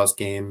games and the bust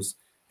games.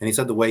 And he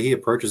said the way he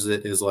approaches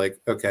it is like,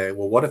 okay,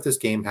 well, what if this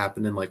game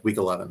happened in like week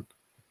 11?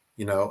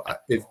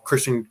 If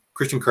Christian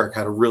Kirk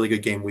had a really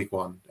good game week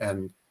 1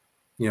 and,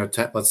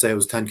 let's say it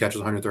was 10 catches,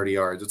 130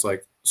 yards. It's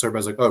like, so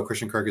everybody's like, oh,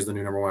 Christian Kirk is the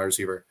new number 1 wide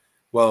receiver.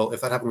 Well, if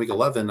that happened week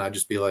 11, I'd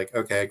just be like,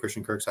 okay,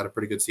 Christian Kirk's had a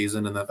pretty good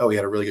season. And then, oh, he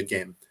had a really good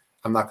game.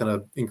 I'm not going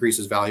to increase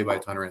his value by a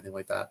ton or anything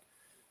like that.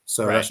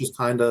 So Right. That's just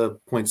kind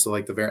of points to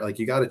like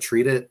you got to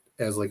treat it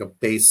as like a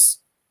base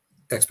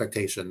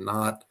expectation,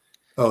 not,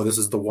 oh, this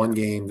is the one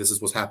game, this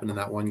is what's happened in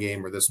that one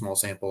game or this small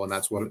sample, and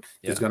that's what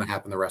is going to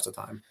happen the rest of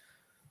the time.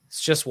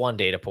 It's just one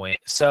data point.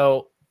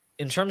 So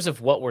in terms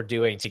of what we're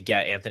doing to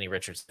get Anthony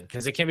Richardson,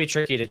 because it can be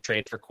tricky to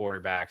trade for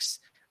quarterbacks,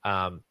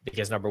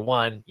 because number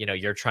one,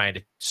 you're trying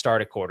to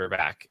start a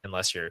quarterback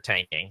unless you're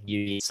tanking.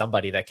 You need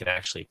somebody that can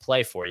actually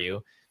play for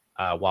you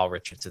while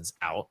Richardson's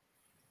out.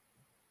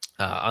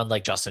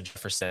 Unlike Justin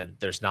Jefferson,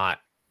 there's not,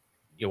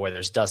 where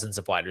there's dozens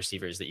of wide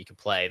receivers that you can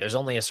play. There's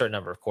only a certain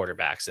number of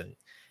quarterbacks, and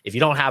if you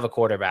don't have a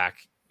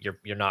quarterback,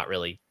 you're not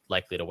really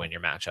likely to win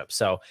your matchup.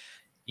 So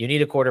you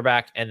need a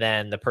quarterback, and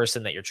then the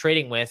person that you're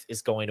trading with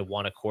is going to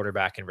want a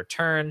quarterback in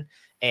return,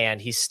 and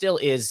he still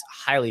is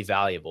highly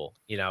valuable.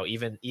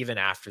 Even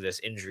after this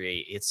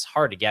injury, it's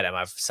hard to get him.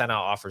 I've sent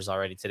out offers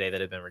already today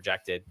that have been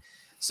rejected.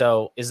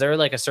 So is there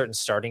like a certain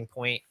starting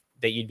point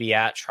that you'd be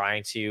at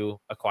trying to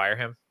acquire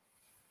him?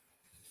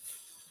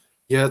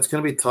 Yeah, it's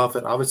going to be tough.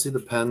 It obviously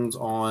depends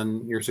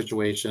on your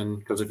situation,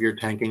 because if you're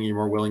tanking, you're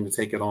more willing to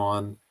take it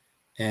on.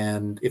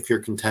 And if you're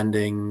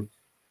contending,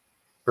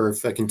 or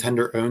if a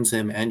contender owns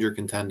him and you're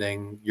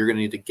contending, you're going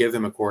to need to give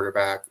him a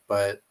quarterback.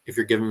 But if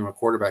you're giving him a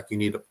quarterback, you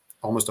need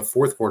almost a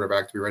 4th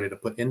quarterback to be ready to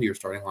put into your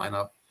starting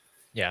lineup.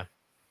 Yeah.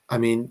 I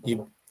mean,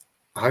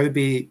 I would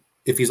be,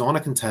 if he's on a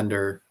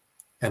contender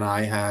and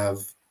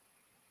let's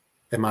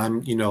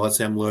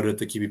say I'm loaded at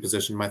the QB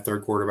position, my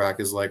 3rd quarterback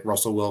is like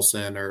Russell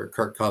Wilson or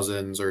Kirk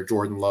Cousins or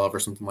Jordan Love or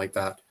something like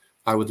that.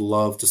 I would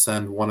love to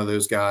send one of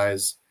those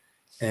guys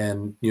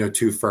and,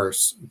 2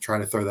 firsts,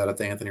 trying to throw that at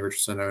the Anthony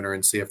Richardson owner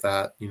and see if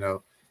that,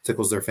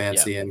 tickles their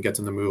fancy and gets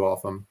them to move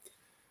off them.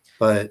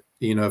 But,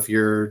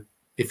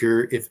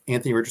 if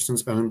Anthony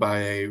Richardson's owned by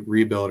a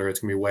rebuilder, it's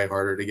going to be way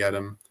harder to get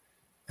him.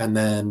 And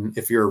then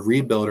if you're a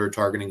rebuilder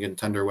targeting a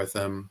contender with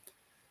him,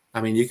 I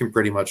mean, you can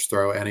pretty much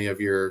throw any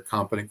of your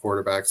competent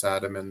quarterbacks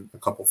at him in a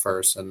couple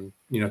firsts, and,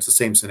 it's the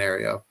same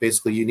scenario.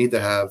 Basically, you need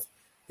to have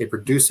a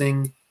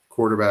producing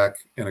quarterback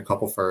and a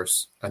couple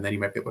firsts, and then you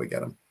might be able to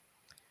get him.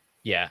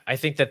 Yeah, I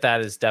think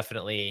that is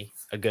definitely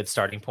a good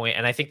starting point,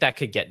 and I think that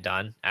could get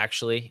done,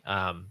 actually.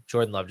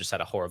 Jordan Love just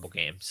had a horrible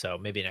game, so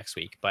maybe next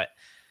week. But,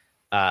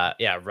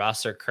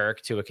 Russ or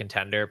Kirk to a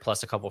contender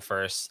plus a couple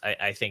firsts,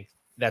 I think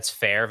that's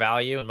fair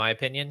value, in my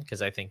opinion,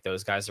 because I think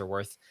those guys are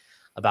worth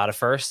about a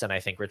first, and I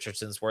think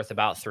Richardson's worth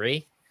about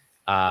 3.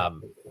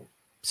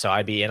 So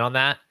I'd be in on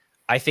that.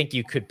 I think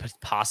you could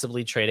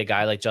possibly trade a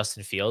guy like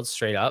Justin Fields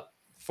straight up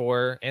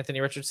for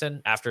Anthony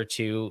Richardson after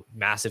 2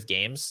 massive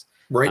games.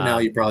 Right now,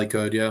 you probably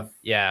could, yeah.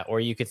 Yeah,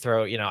 or you could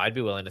throw, I'd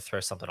be willing to throw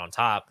something on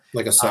top.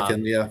 Like a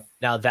second, yeah.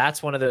 Now,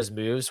 that's one of those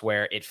moves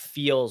where it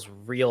feels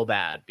real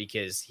bad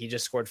because he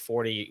just scored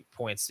 40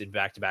 points in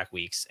back-to-back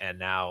weeks, and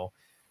now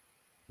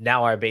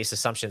our base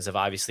assumptions have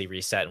obviously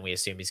reset, and we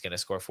assume he's going to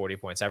score 40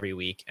 points every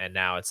week. And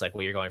now it's like,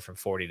 well, you're going from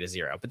 40 to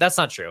 0. But that's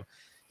not true.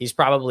 He's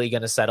probably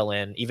going to settle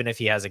in, even if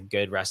he has a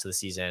good rest of the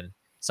season,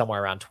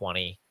 somewhere around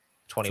 20,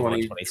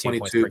 21, 22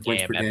 points per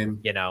game.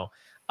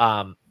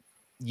 And,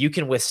 you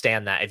can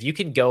withstand that. If you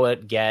can go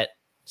and get,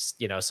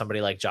 somebody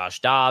like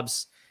Josh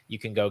Dobbs, you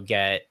can go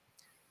get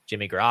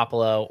Jimmy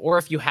Garoppolo, or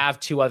if you have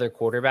 2 other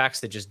quarterbacks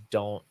that just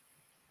don't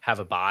have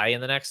a bye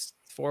in the next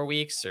 4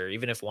 weeks, or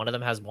even if one of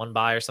them has 1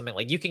 bye or something,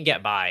 like, you can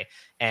get by,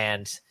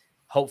 and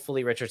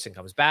hopefully Richardson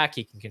comes back.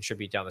 He can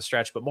contribute down the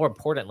stretch, but more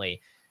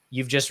importantly,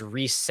 you've just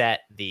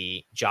reset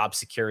the job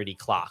security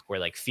clock where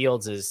like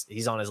Fields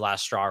he's on his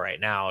last straw right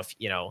now.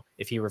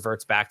 If he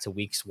reverts back to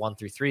weeks 1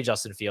 through 3,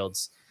 Justin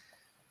Fields,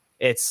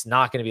 it's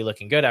not going to be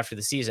looking good after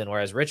the season.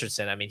 Whereas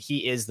Richardson, I mean,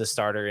 he is the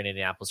starter in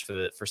Indianapolis for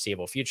the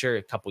foreseeable future,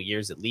 a couple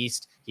years at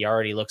least. He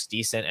already looks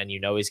decent, and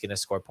he's going to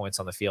score points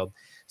on the field.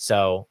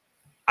 So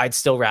I'd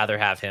still rather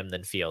have him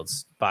than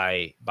Fields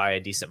by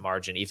a decent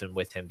margin, even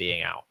with him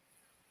being out.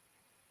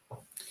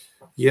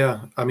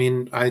 Yeah, I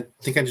mean, I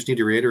think I just need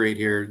to reiterate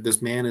here.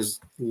 This man is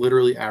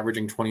literally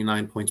averaging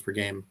 29 points per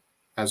game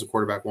as a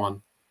quarterback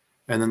 1.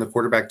 And then the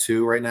quarterback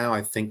 2 right now,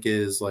 I think,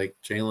 is like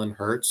Jalen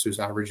Hurts, who's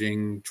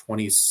averaging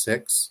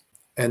 26.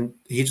 And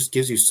he just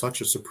gives you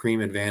such a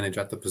supreme advantage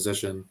at the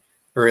position,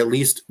 or at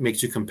least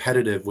makes you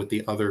competitive with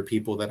the other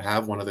people that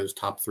have one of those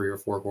top 3 or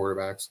 4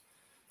 quarterbacks.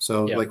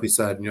 So, like we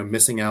said,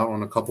 missing out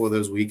on a couple of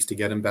those weeks to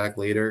get him back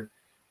later,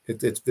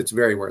 it's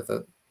very worth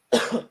it.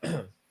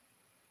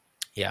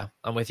 Yeah,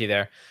 I'm with you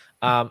there.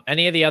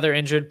 Any of the other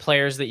injured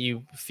players that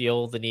you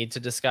feel the need to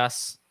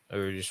discuss,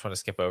 or you just want to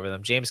skip over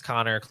them? James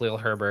Conner, Khalil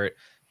Herbert,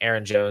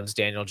 Aaron Jones,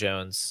 Daniel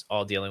Jones,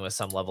 all dealing with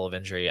some level of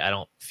injury. I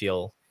don't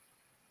feel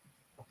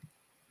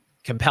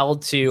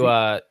compelled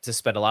to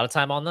spend a lot of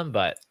time on them,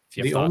 but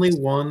the only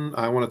one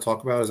I want to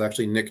talk about is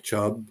actually Nick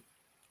Chubb.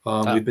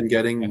 We've been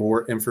getting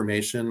more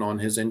information on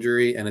his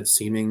injury, and it's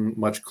seeming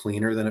much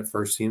cleaner than it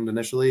first seemed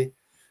initially.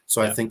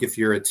 So I think if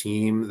you're a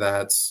team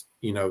that's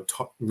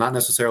not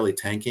necessarily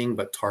tanking,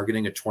 but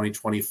targeting a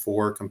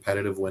 2024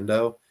 competitive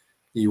window,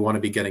 you want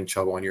to be getting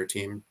Chubb on your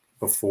team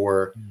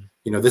before,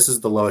 this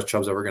is the lowest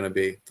Chubb's ever going to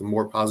be. The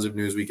more positive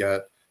news we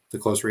get, the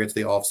closer we get to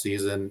the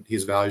offseason,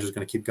 his value is just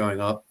going to keep going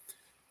up.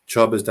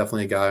 Chubb is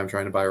definitely a guy I'm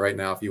trying to buy right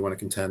now if you want to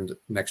contend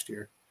next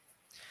year.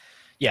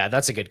 Yeah,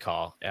 that's a good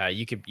call.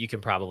 You can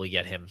probably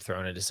get him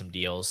thrown into some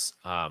deals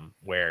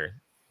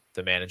where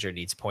the manager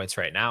needs points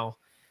right now,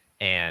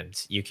 and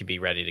you can be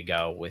ready to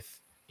go with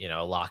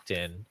locked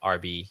in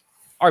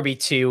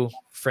RB2,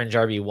 fringe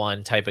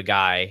RB1 type of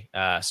guy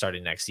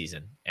starting next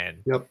season.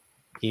 And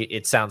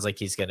it sounds like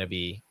he's going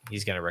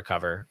to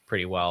recover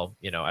pretty well,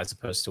 as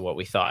opposed to what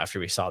we thought after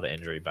we saw the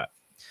injury. But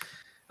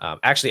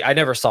actually, I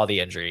never saw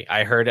the injury.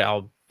 I heard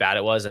how bad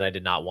it was, and I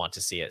did not want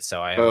to see it.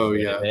 So I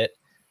avoided it.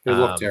 It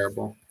looked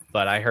terrible.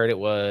 But I heard it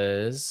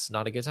was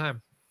not a good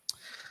time.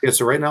 Yeah,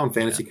 so right now in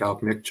Fantasy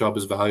Calc, Nick Chubb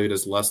is valued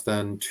as less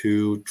than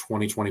 2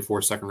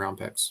 2024 second-round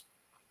picks.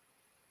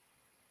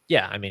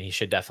 Yeah, I mean, he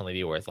should definitely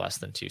be worth less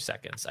than 2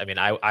 seconds. I mean,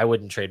 I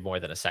wouldn't trade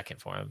more than a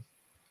second for him.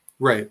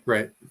 Right.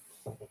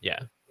 Yeah.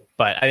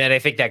 But I mean, I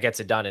think that gets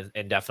it done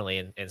and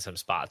definitely in some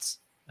spots.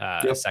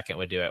 A second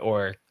would do it,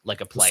 or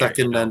like a player.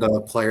 Second and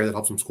a player that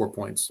helps him score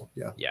points.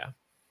 Yeah. Yeah.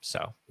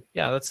 So,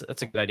 yeah, that's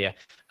a good idea.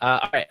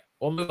 All right,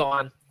 we'll move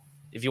on.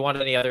 If you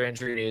want any other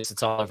injury news,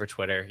 it's all over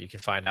Twitter. You can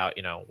find out,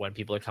 when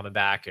people are coming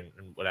back and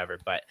whatever.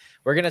 But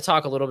we're going to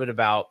talk a little bit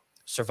about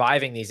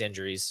surviving these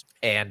injuries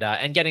and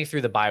getting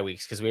through the bye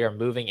weeks, because we are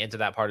moving into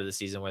that part of the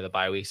season where the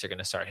bye weeks are going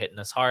to start hitting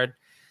us hard.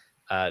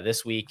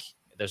 This week,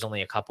 there's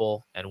only a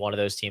couple, and one of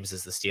those teams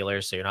is the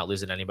Steelers, so you're not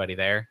losing anybody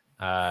there.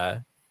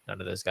 None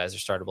of those guys are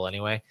startable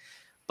anyway.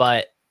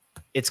 But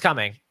it's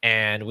coming,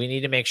 and we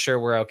need to make sure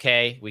we're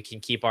okay. We can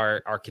keep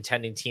our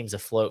contending teams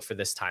afloat for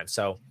this time.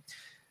 So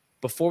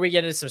before we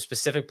get into some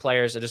specific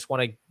players, I just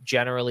want to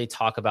generally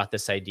talk about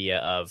this idea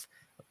of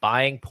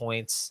buying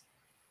points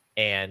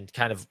and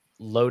kind of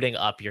loading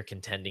up your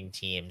contending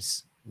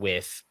teams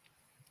with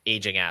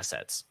aging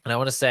assets. And I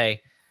want to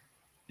say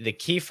the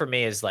key for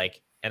me is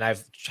and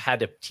I've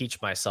had to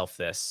teach myself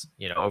this,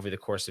 over the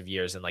course of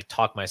years, and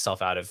talk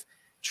myself out of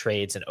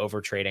trades and over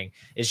trading,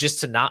 is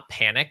just to not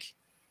panic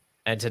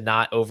and to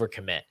not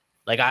overcommit.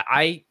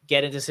 I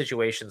get into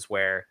situations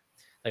where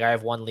I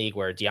have one league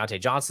where Deontay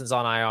Johnson's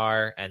on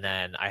IR, and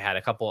then I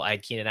had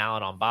Keenan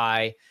Allen on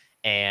bye,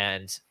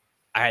 and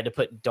I had to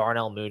put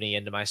Darnell Mooney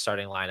into my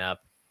starting lineup,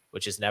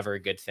 which is never a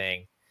good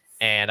thing.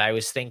 And I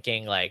was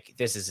thinking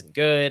this isn't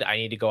good. I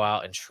need to go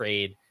out and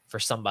trade for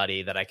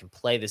somebody that I can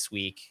play this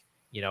week,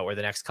 or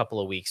the next couple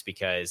of weeks,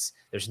 because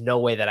there's no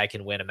way that I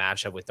can win a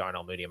matchup with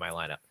Darnell Mooney in my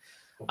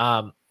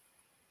lineup.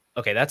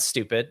 Okay, that's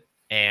stupid.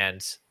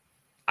 And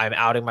I'm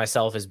outing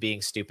myself as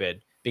being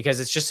stupid because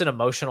it's just an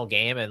emotional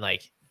game. And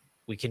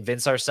we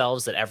convince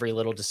ourselves that every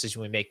little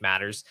decision we make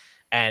matters,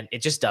 and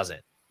it just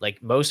doesn't.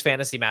 Most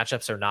fantasy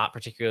matchups are not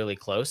particularly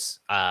close.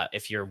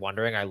 If you're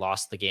wondering, I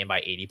lost the game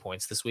by 80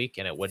 points this week,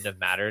 and it wouldn't have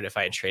mattered if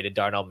I had traded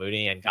Darnell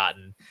Mooney and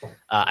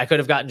I could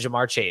have gotten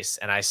Jamar Chase,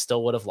 and I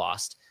still would have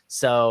lost.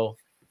 So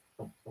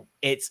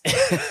it's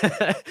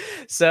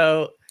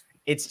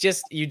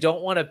just, you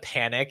don't want to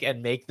panic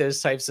and make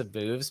those types of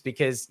moves,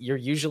 because you're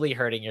usually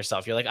hurting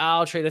yourself. You're like, oh,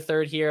 I'll trade a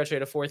third here, I'll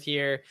trade a fourth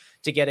here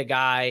to get a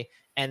guy.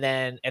 And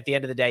then at the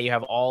end of the day, you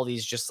have all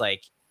these just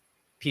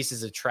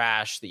pieces of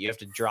trash that you have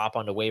to drop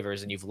onto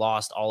waivers, and you've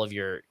lost all of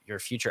your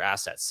future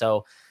assets.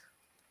 So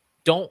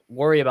don't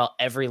worry about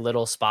every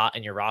little spot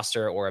in your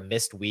roster or a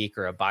missed week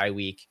or a bye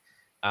week.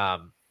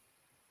 Are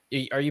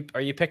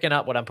you picking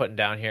up what I'm putting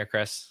down here,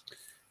 Chris?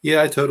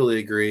 Yeah, I totally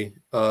agree.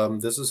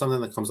 This is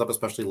something that comes up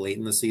especially late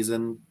in the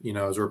season.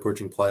 As we're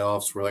approaching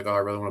playoffs, we're like, oh, I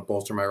really want to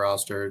bolster my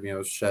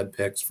roster. Shed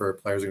picks for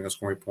players who are going to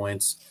score me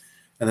points,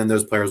 and then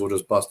those players will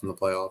just bust in the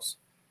playoffs.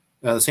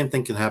 The same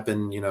thing can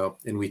happen,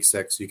 in week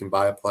 6. You can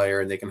buy a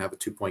player and they can have a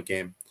 2-point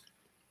game.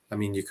 I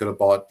mean, you could have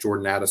bought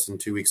Jordan Addison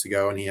 2 weeks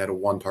ago and he had a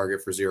 1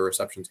 target for 0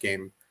 receptions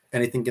game.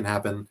 Anything can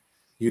happen.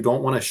 You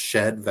don't want to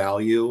shed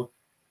value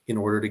in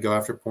order to go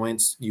after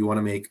points. You want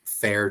to make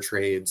fair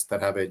trades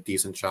that have a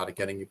decent shot at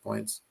getting you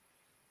points.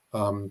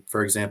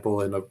 For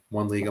example, in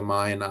one league of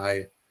mine,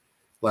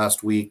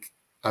 last week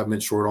I've been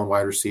short on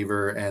wide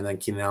receiver, and then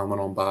Keenan Allen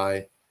went on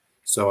bye,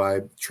 so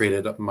I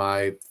traded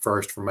my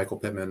first for Michael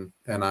Pittman,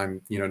 and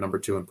I'm number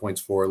 2 in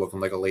points for, looking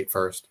like a late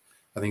first.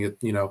 I think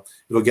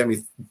it'll get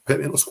me.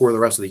 Pittman will score the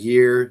rest of the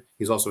year.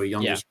 He's also a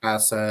youngish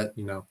asset.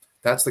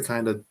 That's the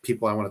kind of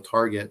people I want to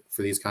target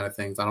for these kind of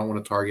things. I don't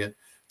want to target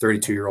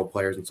 32-year-old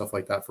players and stuff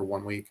like that for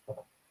 1 week.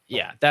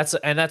 Yeah, that's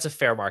a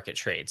fair market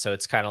trade. So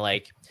it's kind of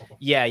like,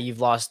 yeah, you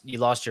lost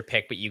your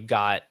pick, but you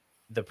got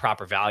the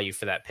proper value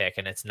for that pick,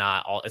 and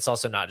it's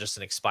also not just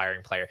an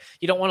expiring player.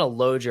 You don't want to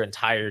load your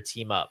entire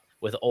team up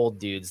with old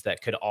dudes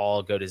that could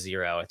all go to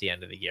 0 at the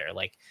end of the year.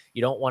 Like,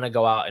 you don't want to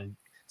go out and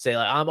say,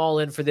 like, I'm all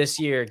in for this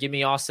year. Give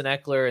me Austin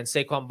Eckler and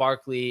Saquon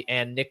Barkley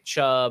and Nick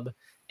Chubb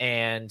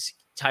and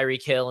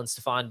Tyreek Hill and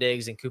Stephon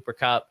Diggs and Cooper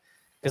Kupp,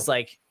 because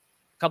like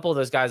a couple of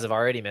those guys have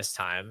already missed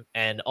time,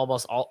 and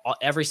almost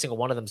every single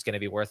one of them is going to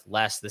be worth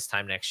less this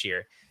time next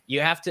year.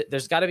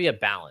 There's got to be a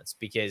balance,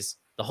 because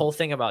the whole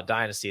thing about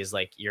Dynasty is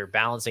like you're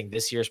balancing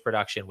this year's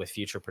production with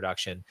future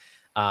production.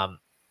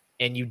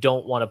 And you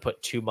don't want to put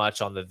too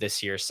much on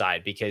this year's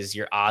side, because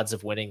your odds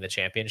of winning the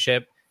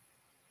championship,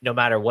 no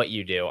matter what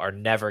you do, are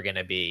never going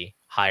to be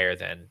higher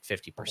than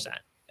 50%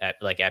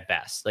 at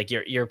best. Like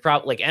you're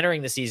probably like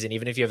entering the season,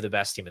 even if you have the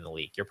best team in the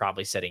league, you're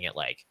probably sitting at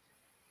like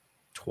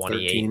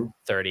 28,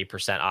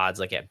 30% odds,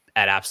 like at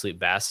absolute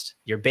best.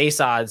 Your base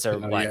odds are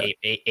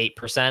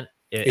 8%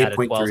 out of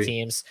 12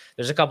 teams.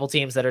 There's a couple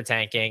teams that are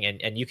tanking,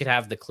 and you could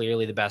have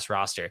clearly the best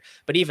roster.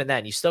 But even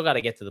then, you still got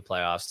to get to the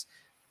playoffs.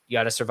 You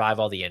got to survive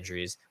all the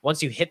injuries.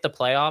 Once you hit the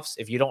playoffs,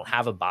 if you don't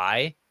have a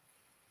bye,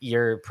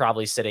 you're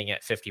probably sitting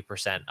at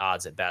 50%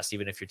 odds at best,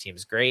 even if your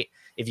team's great.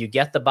 If you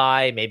get the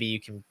bye, maybe you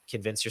can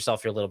convince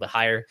yourself you're a little bit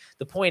higher.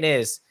 The point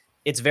is,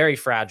 it's very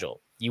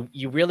fragile.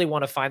 You really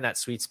want to find that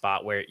sweet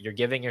spot where you're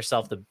giving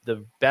yourself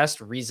the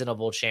best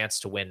reasonable chance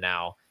to win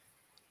now,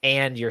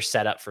 and you're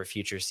set up for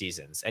future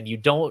seasons. And you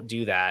don't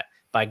do that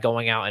by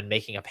going out and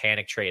making a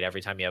panic trade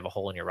every time you have a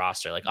hole in your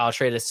roster. Like, I'll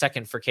trade a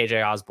second for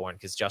KJ Osborne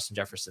because Justin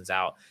Jefferson's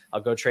out.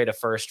 I'll go trade a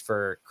first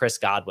for Chris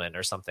Godwin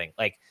or something.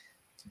 Like,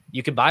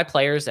 you can buy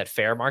players at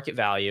fair market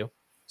value,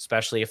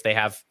 especially if they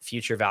have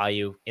future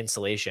value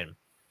insulation,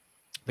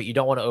 but you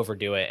don't want to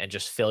overdo it and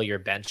just fill your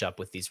bench up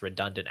with these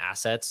redundant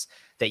assets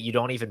that you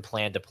don't even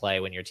plan to play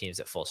when your team's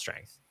at full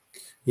strength.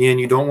 Yeah, and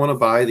you don't want to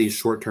buy these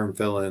short-term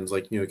fill-ins.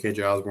 Like,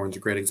 KJ Osborne's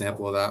a great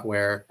example of that,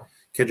 where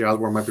KJ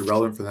Osborne might be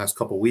relevant for the next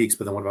couple of weeks,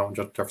 but then what about when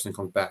Justin Jefferson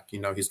comes back?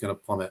 He's going to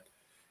plummet.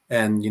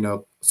 And,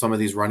 some of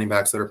these running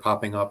backs that are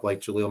popping up, like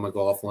Jaleel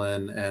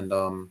McLaughlin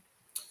and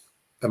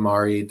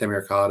Amari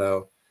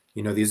Demercado,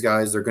 these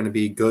guys, they're going to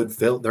be good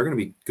fill-ins,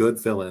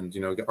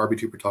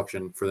 RB2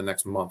 production for the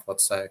next month,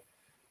 let's say.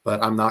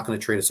 But I'm not going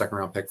to trade a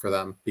second-round pick for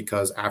them,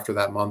 because after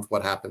that month,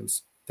 what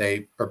happens?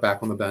 They are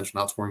back on the bench,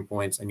 not scoring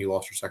points, and you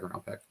lost your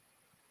second-round pick.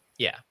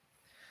 Yeah.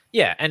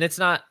 Yeah, and it's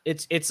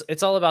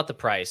all about the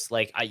price.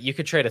 Like, you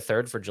could trade a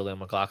third for Jaleel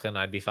McLaughlin,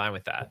 I'd be fine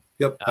with that.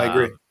 Yep, I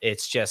agree.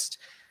 It's just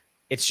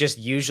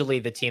usually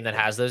the team that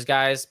has those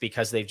guys,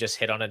 because they've just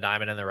hit on a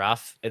diamond in the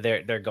rough,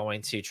 they're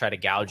going to try to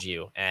gouge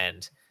you,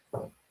 and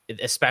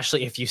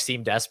especially if you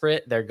seem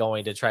desperate, they're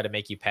going to try to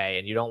make you pay,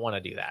 and you don't want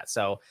to do that.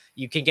 So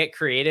you can get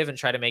creative and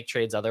try to make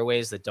trades other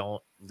ways that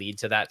don't lead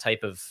to that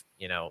type of,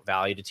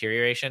 value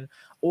deterioration,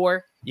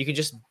 or you can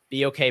just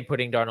be okay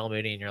putting Darnell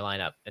Mooney in your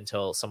lineup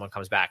until someone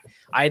comes back.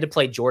 I had to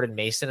play Jordan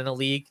Mason in a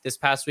league this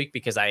past week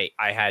because I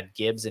had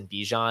Gibbs and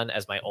Bijan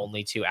as my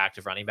only 2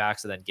 active running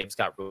backs, and then Gibbs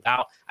got ruled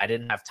out. I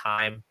didn't have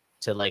time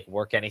to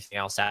work anything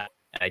else out,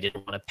 and I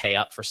didn't want to pay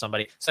up for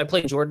somebody. So I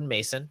played Jordan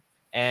Mason,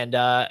 and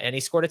he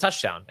scored a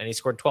touchdown, and he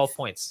scored 12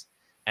 points.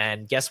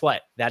 And guess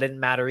what? That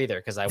didn't matter either,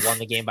 because I won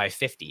the game by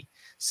 50.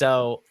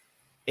 So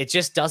it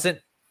just doesn't,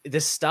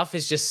 this stuff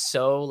is just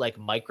so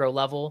micro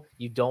level.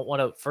 You don't want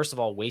to, first of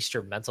all, waste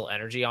your mental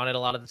energy on it a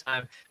lot of the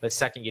time. But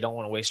second, you don't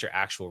want to waste your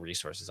actual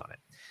resources on it.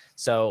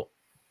 So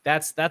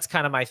that's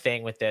kind of my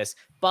thing with this.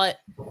 But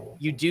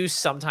you do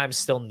sometimes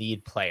still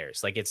need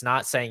players. It's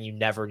not saying you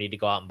never need to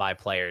go out and buy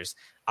players.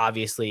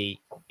 Obviously,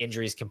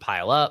 injuries can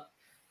pile up.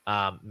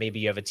 Maybe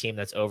you have a team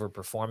that's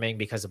overperforming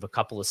because of a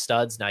couple of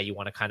studs. Now you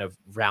want to kind of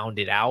round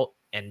it out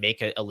and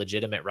make a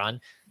legitimate run.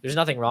 There's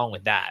nothing wrong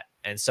with that.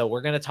 And so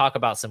we're going to talk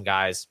about some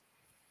guys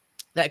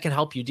that can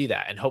help you do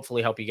that, and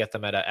hopefully help you get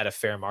them at a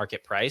fair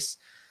market price.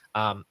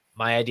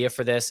 My idea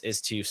for this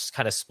is to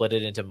kind of split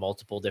it into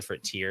multiple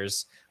different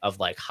tiers of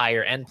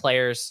higher end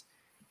players,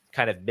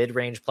 kind of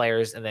mid-range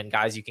players, and then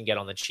guys you can get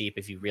on the cheap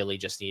if you really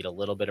just need a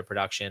little bit of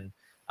production,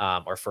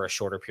 or for a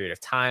shorter period of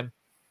time.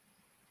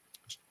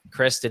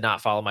 Chris did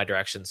not follow my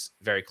directions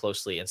very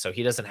closely, and so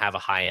he doesn't have a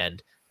high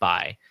end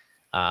buy.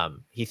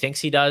 He thinks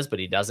he does, but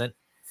he doesn't,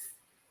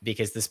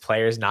 because this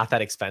player is not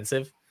that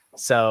expensive.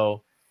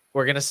 So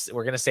we're gonna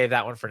save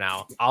that one for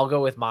now. I'll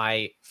go with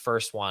my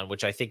first one,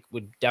 which I think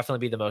would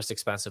definitely be the most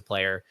expensive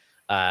player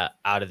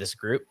out of this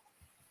group,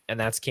 and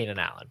that's Keenan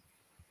Allen.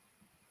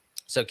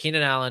 So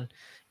Keenan Allen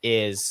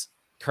is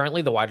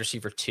currently the wide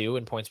receiver 2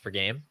 in points per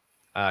game.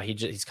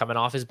 He's coming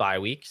off his bye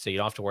week, so you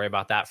don't have to worry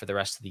about that for the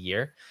rest of the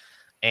year.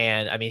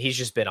 And I mean, he's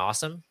just been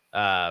awesome.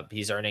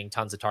 He's earning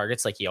tons of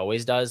targets like he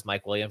always does.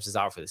 Mike Williams is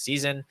out for the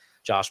season.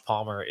 Josh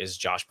Palmer is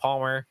Josh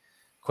Palmer.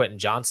 Quentin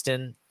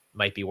Johnston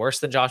might be worse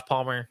than Josh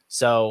Palmer.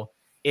 So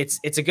it's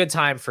a good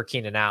time for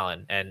Keenan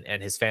Allen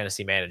and his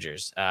fantasy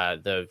managers.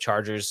 The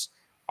Chargers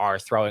are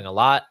throwing a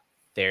lot.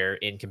 They're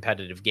in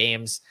competitive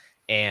games,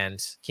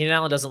 and Keenan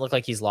Allen doesn't look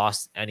like he's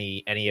lost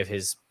any of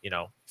his,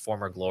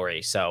 former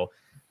glory. So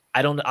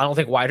I don't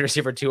think wide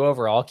receiver 2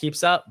 overall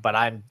keeps up, but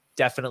I'm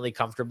definitely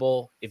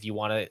comfortable if you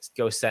want to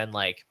go send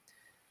like,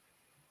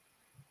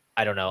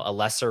 I don't know, a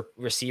lesser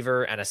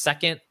receiver and a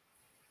second.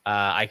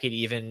 I could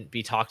even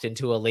be talked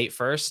into a late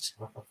first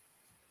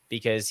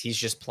because he's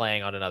just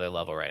playing on another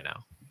level right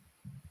now.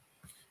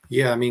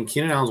 Yeah, I mean,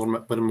 Keenan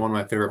Allen's been one of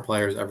my favorite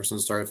players ever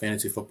since I started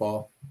fantasy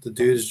football. The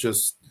dude is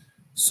just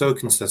so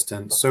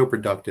consistent, so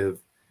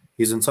productive.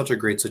 He's in such a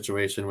great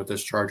situation with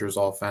this Chargers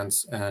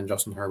offense and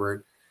Justin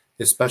Herbert,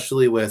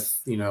 especially with,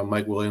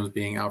 Mike Williams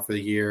being out for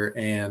the year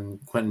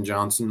and Quentin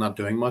Johnston not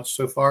doing much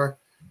so far.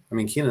 I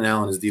mean, Keenan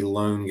Allen is the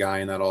lone guy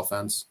in that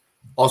offense.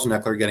 Austin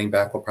Eckler getting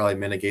back will probably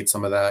mitigate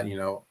some of that.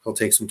 He'll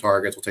take some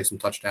targets, he'll take some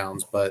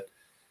touchdowns, but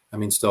I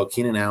mean, still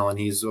Keenan Allen,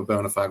 he's a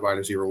bona fide wide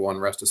receiver 1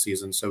 rest of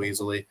season so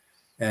easily.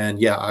 And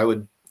yeah, I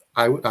would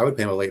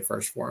pay him a late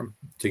first for him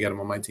to get him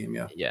on my team.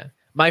 Yeah. Yeah.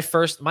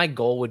 My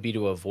goal would be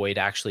to avoid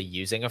actually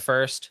using a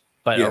first,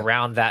 but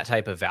around that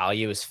type of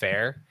value is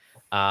fair.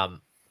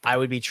 I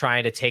would be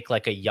trying to take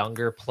like a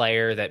younger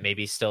player that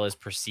maybe still is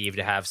perceived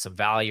to have some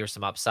value or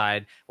some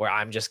upside, where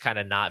I'm just kind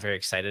of not very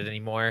excited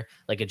anymore,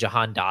 like a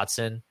Jahan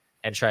Dotson,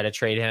 and try to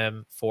trade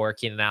him for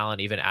Keenan Allen,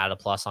 even add a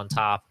plus on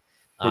top.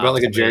 What about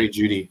like a Jerry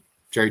Jeudy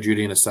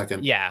in a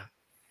second? Yeah.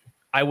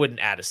 I wouldn't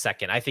add a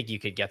second. I think you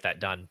could get that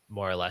done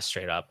more or less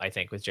straight up, I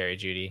think, with Jerry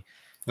Jeudy.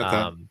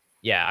 Okay.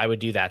 Yeah, I would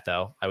do that,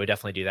 though. I would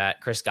definitely do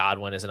that. Chris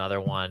Godwin is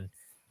another one.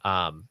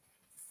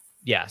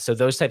 Yeah, so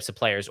those types of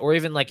players, or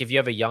even like if you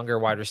have a younger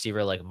wide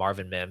receiver like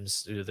Marvin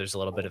Mims, there's a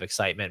little bit of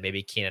excitement.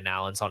 Maybe Keenan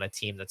Allen's on a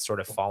team that's sort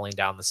of falling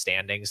down the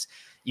standings.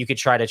 You could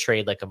try to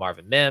trade like a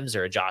Marvin Mims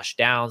or a Josh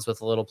Downs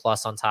with a little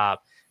plus on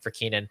top for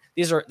Keenan.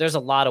 There's a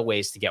lot of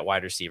ways to get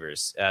wide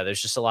receivers.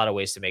 There's just a lot of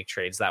ways to make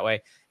trades that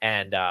way,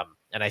 and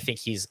I think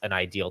he's an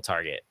ideal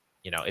target.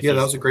 That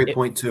was a great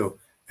point too.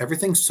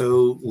 Everything's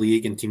so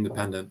league and team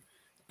dependent.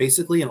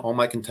 Basically, in all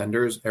my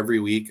contenders, every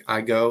week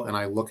I go and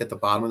I look at the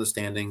bottom of the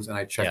standings and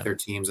I check their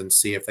teams and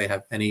see if they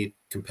have any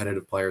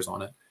competitive players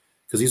on it.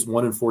 Because these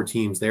 1 and 4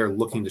 teams, they are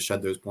looking to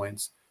shed those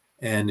points.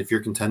 And if you're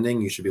contending,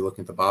 you should be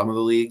looking at the bottom of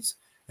the leagues.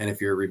 And if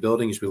you're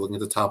rebuilding, you should be looking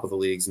at the top of the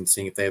leagues and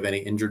seeing if they have any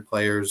injured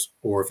players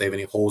or if they have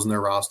any holes in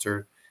their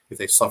roster, if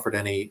they've suffered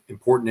any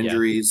important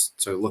injuries,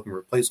 so looking to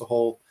replace a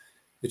hole.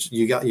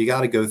 You got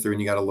to go through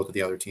and you got to look at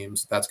the other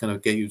teams. That's going to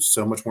get you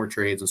so much more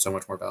trades and so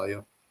much more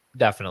value.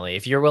 Definitely.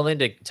 If you're willing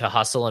to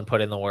hustle and put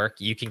in the work,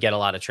 you can get a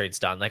lot of trades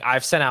done. Like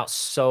I've sent out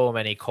so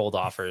many cold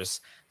offers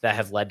that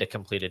have led to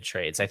completed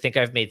trades. I think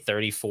I've made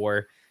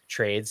 34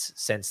 trades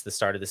since the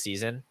start of the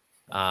season.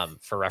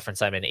 For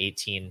reference, I'm in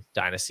 18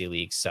 Dynasty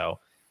leagues. So,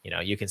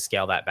 you can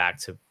scale that back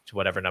to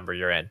whatever number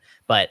you're in.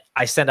 But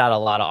I send out a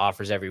lot of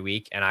offers every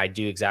week, and I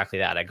do exactly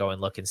that. I go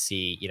and look and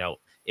see,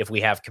 if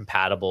we have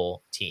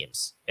compatible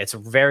teams. It's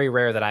very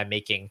rare that I'm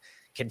making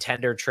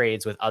contender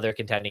trades with other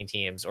contending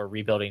teams or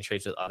rebuilding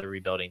trades with other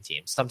rebuilding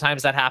teams.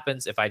 Sometimes that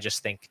happens if I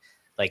just think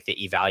like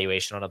the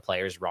evaluation on a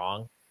player is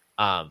wrong.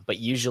 But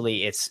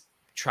usually it's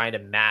trying to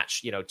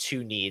match,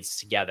 2 needs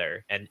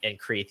together and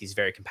create these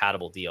very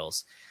compatible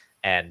deals.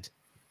 And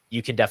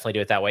you can definitely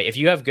do it that way. If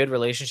you have good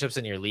relationships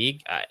in your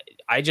league,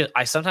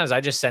 I sometimes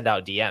just send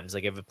out DMs.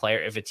 Like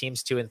if a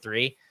team's 2 and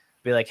 3,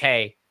 be like,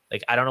 hey,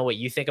 like, I don't know what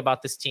you think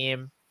about this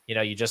team.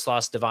 You just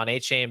lost Devon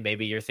Achane.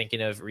 Maybe you're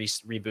thinking of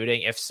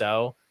rebooting. If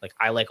so, like,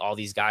 I like all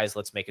these guys.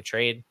 Let's make a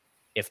trade.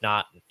 If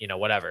not,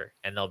 whatever.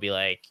 And they'll be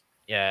like,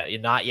 yeah,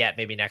 not yet.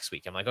 Maybe next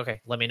week. I'm like, okay,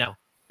 let me know,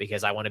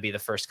 because I want to be the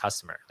first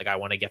customer. Like I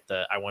want to get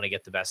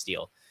the best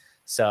deal.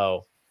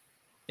 So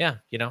yeah,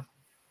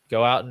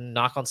 go out and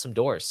knock on some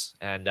doors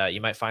and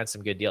you might find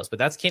some good deals. But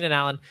that's Keenan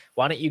Allen.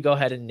 Why don't you go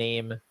ahead and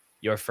name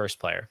your first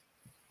player?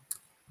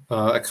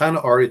 I kind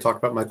of already talked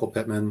about Michael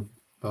Pittman.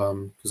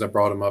 Because I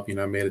brought him up, made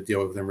a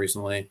deal with him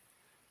recently.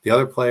 The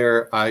other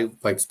player I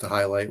liked to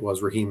highlight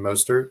was Raheem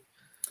Mostert.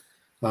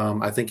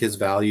 I think his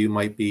value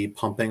might be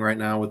pumping right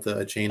now with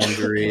the chain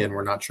injury, and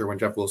we're not sure when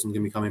Jeff Wilson's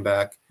going to be coming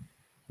back. I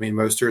mean,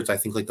 Mostert's, I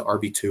think, like the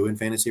RB2 in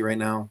fantasy right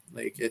now.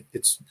 Like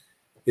it's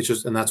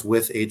just, and that's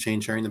with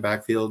Achane sharing the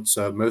backfield.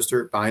 So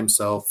Mostert by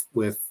himself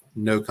with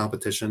no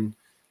competition.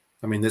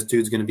 I mean, this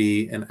dude's going to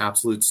be an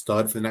absolute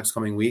stud for the next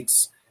coming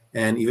weeks.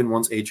 And even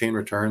once A-Chain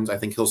returns, I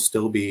think he'll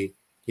still be,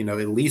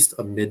 at least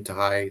a mid to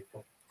high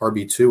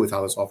RB2 with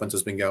how this offense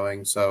has been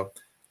going. So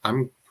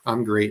I'm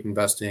great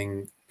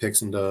investing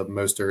picks into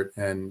Mostert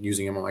and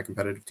using him on my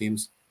competitive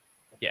teams.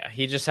 Yeah,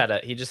 he just had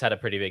a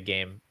pretty big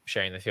game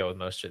sharing the field with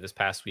Mostert this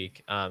past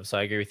week. So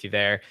I agree with you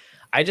there.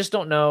 I just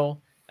don't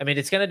know. I mean,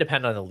 it's going to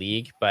depend on the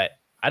league, but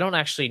I don't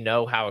actually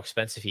know how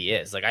expensive he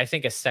is. Like, I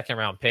think a second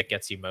round pick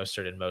gets you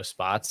Mostert in most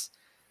spots.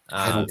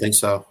 I don't think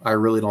so. I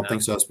really don't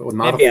think so. But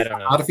Maybe, I don't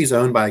know. Not if he's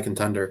owned by a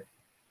contender.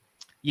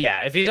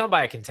 Yeah, if he's owned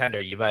by a contender,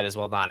 you might as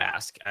well not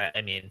ask.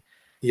 I mean,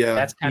 yeah,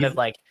 that's kind of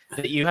like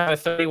you have a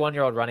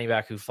 31-year-old running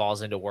back who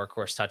falls into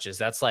workhorse touches.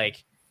 That's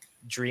like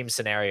dream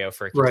scenario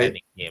for a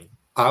contending team.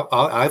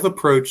 I've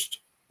approached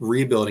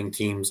rebuilding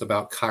teams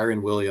about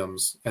Kyren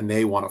Williams, and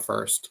they want a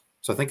first.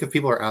 So I think if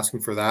people are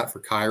asking for that for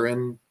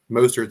Kyren,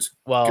 Mostert's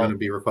going to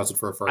be requested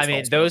for a first. I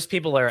mean, those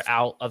people are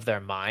out of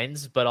their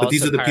minds, but also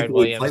these are the Kyren people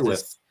Williams we play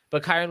with.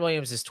 But Kyren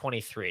Williams is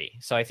 23,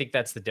 so I think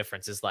that's the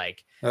difference. Is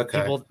like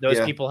those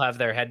people have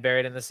their head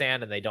buried in the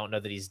sand, and they don't know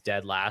that he's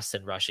dead last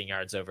in rushing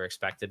yards over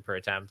expected per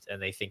attempt,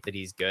 and they think that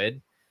he's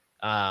good,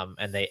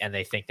 and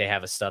they think they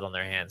have a stud on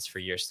their hands for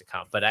years to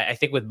come. But I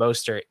think with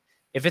Mostert,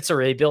 if it's a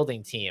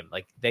rebuilding team,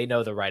 like they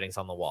know the writing's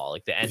on the wall.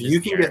 Like the end. If you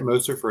can get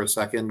Mostert for a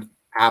second,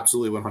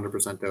 absolutely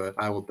 100% do it.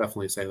 I will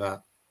definitely say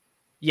that.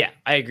 Yeah,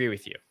 I agree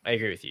with you.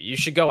 You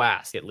should go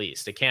ask at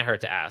least. It can't hurt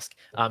to ask.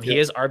 He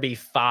is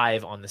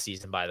RB5 on the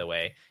season, by the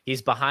way.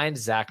 He's behind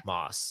Zach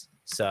Moss.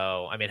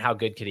 So, I mean, how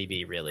good could he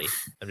be, really?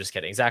 I'm just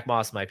kidding. Zach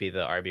Moss might be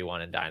the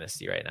RB1 in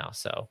Dynasty right now.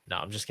 So, no,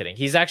 I'm just kidding.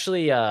 He's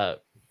actually,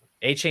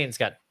 A-Chain's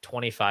got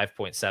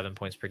 25.7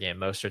 points per game.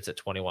 Mostert's at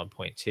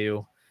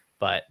 21.2.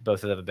 But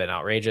both of them have been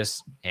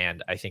outrageous.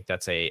 And I think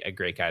that's a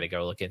great guy to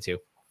go look into.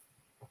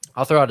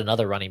 I'll throw out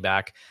another running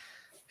back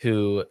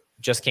who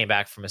just came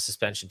back from a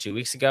suspension 2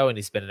 weeks ago, and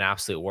he's been an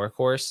absolute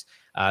workhorse.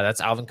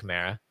 That's Alvin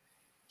Kamara.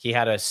 He's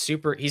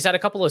had a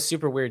couple of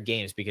super weird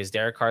games because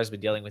Derek Carr's been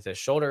dealing with a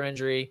shoulder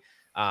injury.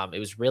 It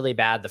was really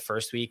bad the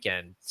first week,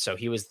 and so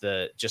he was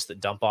just the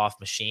dump off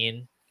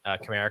machine.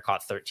 Kamara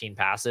caught 13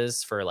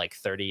 passes for like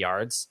 30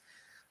 yards,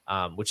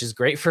 which is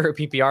great for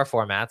PPR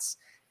formats.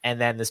 And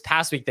then this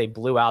past week, they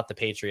blew out the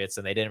Patriots,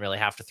 and they didn't really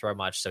have to throw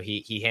much. So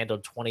he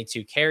handled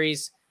 22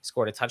 carries,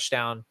 scored a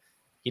touchdown.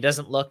 He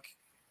doesn't look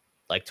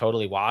like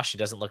totally washed. He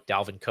doesn't look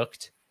Dalvin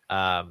cooked.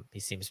 He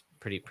seems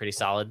pretty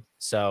solid.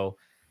 So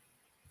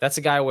that's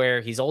a guy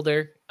where he's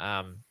older,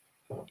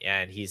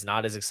 and he's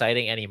not as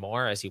exciting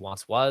anymore as he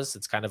once was.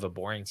 It's kind of a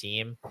boring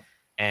team,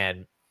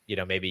 and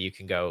maybe you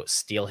can go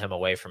steal him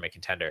away from a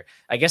contender.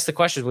 I guess the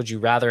question is, would you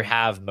rather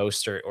have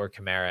Mostert or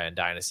Kamara in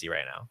Dynasty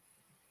right now?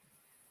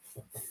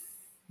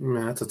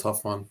 Man, that's a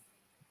tough one.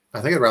 I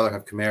think I'd rather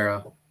have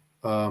Kamara,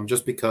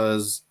 just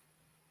because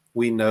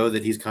we know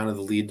that he's kind of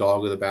the lead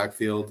dog of the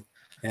backfield,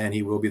 and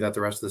he will be that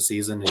the rest of the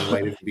season, and he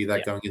might even be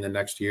that going into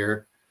next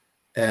year.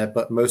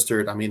 But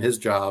Mostert, I mean, his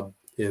job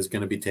is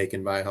going to be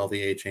taken by a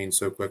healthy A-Chain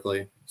so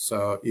quickly.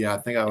 So, yeah, I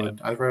think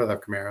I'd rather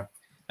have Kamara.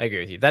 I agree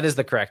with you. That is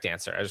the correct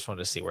answer. I just wanted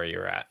to see where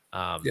you're at.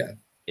 I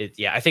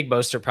think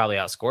Mostert probably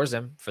outscores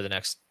him for the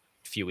next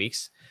few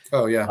weeks.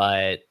 Oh, yeah.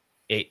 But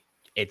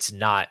it's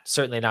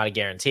certainly not a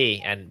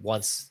guarantee. And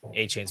once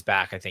A-Chain's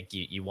back, I think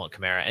you want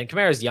Kamara. And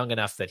Kamara is young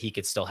enough that he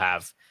could still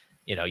have,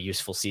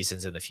 useful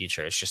seasons in the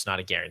future. It's just not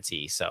a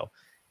guarantee. So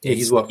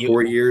he's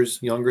 4 years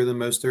younger than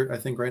Mostert, I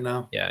think, right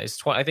now. Yeah,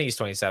 I think he's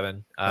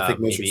 27. I think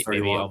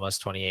maybe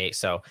almost 28.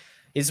 So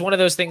it's one of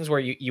those things where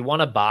you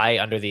want to buy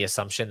under the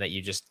assumption that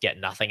you just get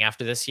nothing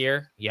after this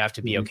year. You have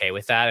to be okay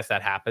with that if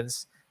that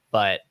happens.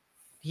 But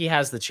he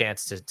has the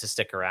chance to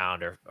stick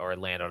around or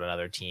land on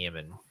another team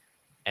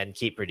and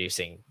keep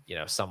producing,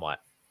 somewhat.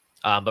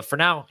 But for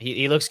now,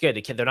 he looks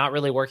good. They're not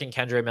really working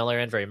Kendre Miller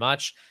in very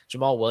much.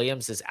 Jamal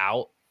Williams is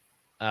out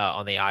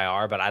on the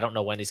IR, but I don't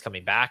know when he's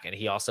coming back. And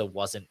he also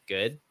wasn't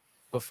good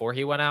before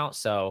he went out.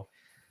 So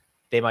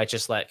they might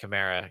just let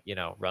Kamara,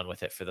 run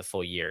with it for the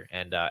full year.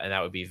 And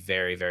that would be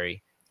very,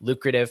 very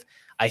lucrative.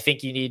 I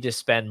think you need to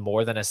spend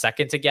more than a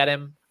second to get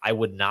him. I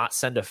would not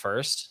send a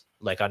first,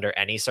 like under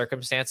any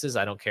circumstances.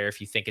 I don't care if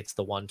you think it's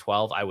the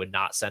 112. I would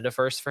not send a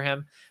first for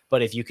him.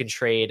 But if you can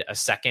trade a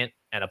second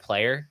and a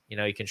player,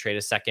 you can trade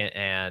a second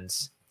and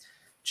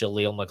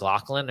Jaleel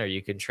McLaughlin, or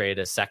you can trade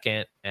a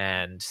second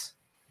and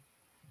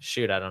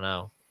I don't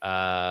know.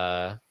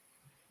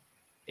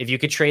 If you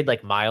could trade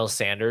like Miles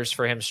Sanders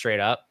for him straight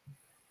up,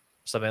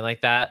 something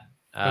like that.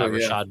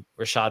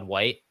 Rashad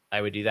White,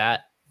 I would do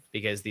that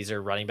because these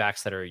are running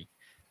backs that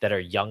are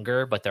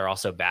younger, but they're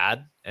also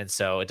bad. And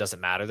so it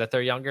doesn't matter that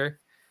they're younger.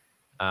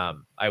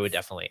 I would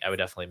definitely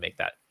make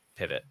that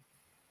pivot.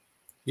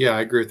 Yeah,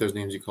 I agree with those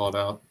names you called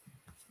out.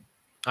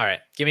 All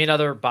right, give me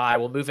another buy.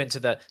 We'll move into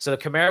the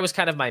Kamara was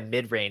kind of my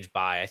mid-range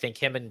buy. I think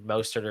him and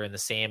Mostert are in the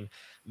same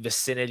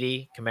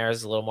vicinity.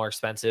 Kamara's a little more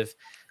expensive.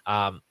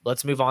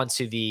 Let's move on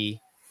to did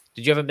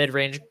you have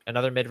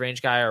another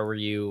mid-range guy, or were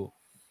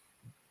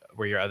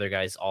your other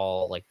guys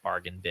all like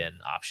bargain bin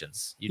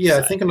options?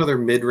 I think another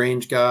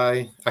mid-range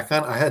guy. I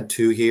had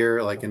two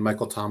here, like in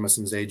Michael Thomas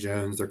and Zay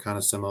Jones. They're kind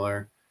of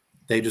similar.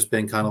 they've just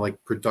been kind of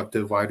like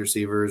productive wide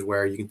receivers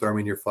where you can throw them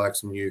in your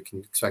flex and you can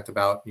expect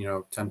about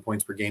 10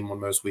 points per game on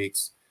most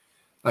weeks.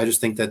 I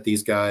just think that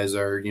these guys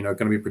are going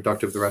to be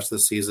productive the rest of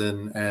the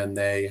season, and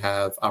they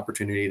have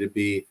opportunity to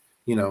be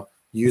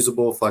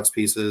usable flex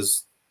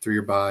pieces through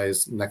your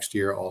buys next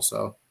year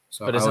also.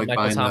 So But I isn't like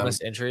Michael buying them.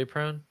 Thomas injury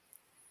prone?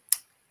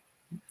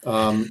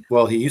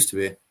 Well, he used to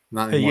be,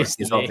 not He anymore. used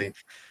to He's be. healthy.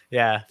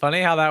 Yeah,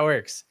 funny how that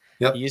works.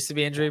 He Yep. used to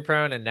be injury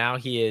prone, and now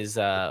he is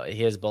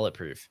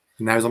bulletproof.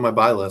 Now he's on my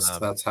buy list. Um,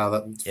 That's how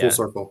that's full yeah.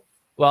 circle.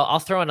 Well, I'll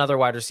throw another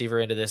wide receiver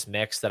into this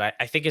mix that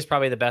I think is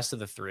probably the best of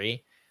the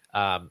three,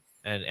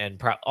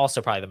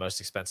 also probably the most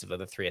expensive of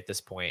the three at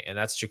this point, and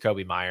that's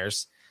Jacoby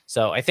Myers.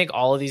 So I think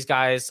all of these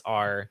guys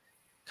are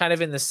kind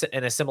of in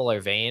a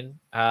similar vein,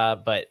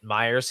 but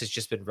Myers has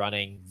just been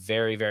running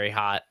very, very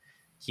hot.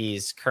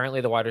 He's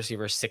currently the wide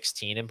receiver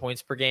 16 in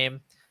points per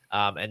game,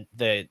 and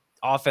the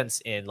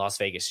offense in Las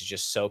Vegas is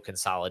just so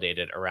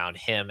consolidated around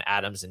him,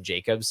 Adams, and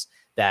Jacobs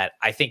that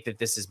I think that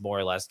this is more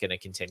or less going to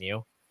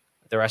continue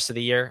the rest of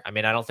the year. I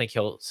mean, I don't think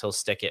he'll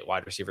stick at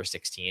wide receiver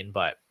 16,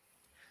 but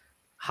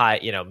high,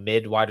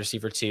 mid wide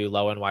receiver 2,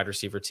 low end wide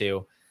receiver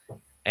 2.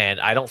 And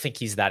I don't think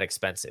he's that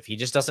expensive. He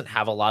just doesn't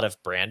have a lot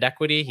of brand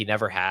equity. He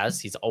never has.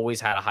 He's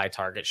always had a high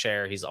target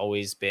share. He's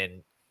always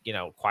been,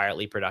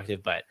 quietly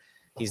productive, but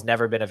he's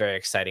never been a very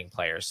exciting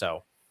player.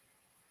 So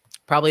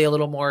probably a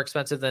little more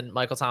expensive than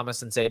Michael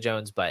Thomas and Zay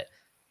Jones, but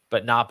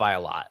not by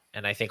a lot.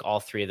 And I think all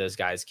three of those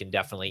guys can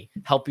definitely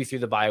help you through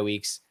the bye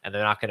weeks, and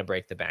they're not going to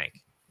break the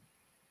bank.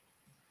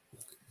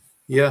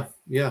 Yeah,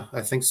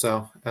 I think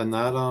so. And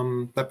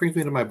that brings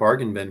me to my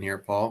bargain bin here,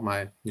 Paul.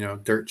 My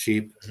dirt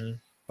cheap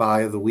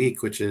buy of the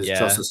week, which is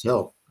Justice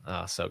Hill.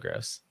 Oh, so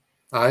gross.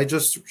 I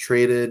just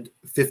traded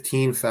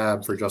 15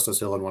 fab for Justice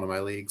Hill in one of my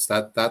leagues.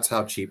 That's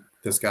how cheap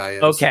this guy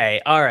is.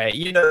 Okay, all right.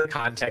 You know the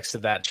context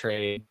of that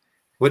trade.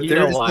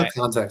 There is no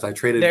context. I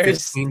traded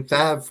 15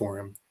 fab for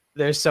him.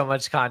 There's so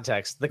much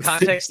context. The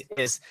context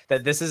is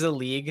that this is a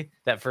league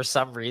that for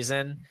some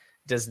reason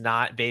does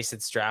not base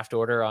its draft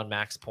order on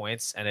max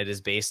points, and it is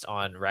based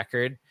on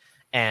record.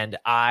 And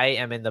I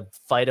am in the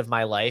fight of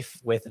my life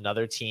with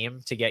another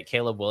team to get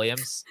Caleb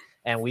Williams,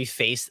 and we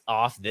face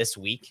off this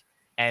week.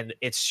 And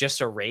it's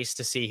just a race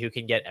to see who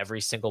can get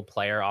every single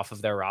player off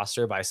of their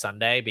roster by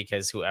Sunday,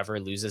 because whoever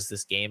loses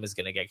this game is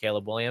going to get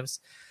Caleb Williams.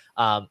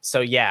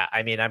 So yeah,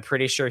 I mean, I'm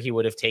pretty sure he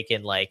would have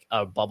taken like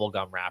a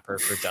bubblegum wrapper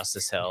for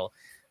Justice Hill.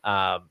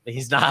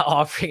 He's not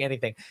offering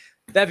anything.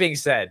 That being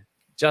said,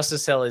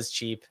 Justice Hill is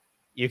cheap.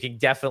 You can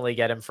definitely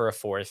get him for a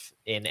fourth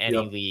in any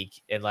league,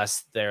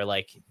 unless they're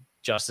like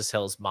Justice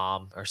Hill's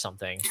mom or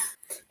something.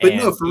 But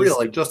no, for real,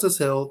 like Justice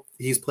Hill,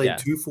 he's played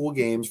 2 full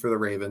games for the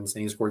Ravens,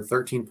 and he scored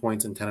 13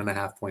 points and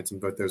 10.5 points in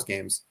both those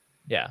games.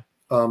 Yeah.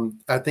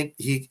 I think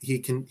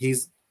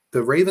he's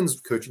the Ravens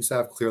coaching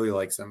staff clearly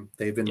likes him.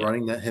 They've been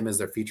running him as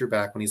their feature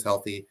back when he's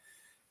healthy.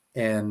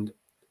 And,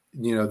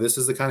 this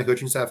is the kind of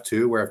coaching staff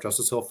too, where if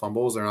Justice Hill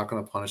fumbles, they're not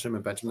going to punish him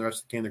and bench him the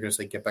rest of the game. They're going to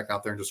say, get back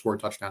out there and just score a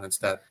touchdown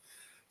instead.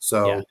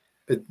 So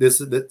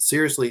that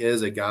seriously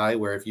is a guy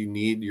where if you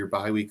need your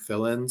bye week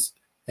fill-ins,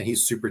 and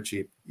he's super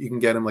cheap, you can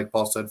get him, like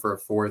Paul said, for a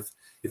fourth.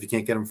 If you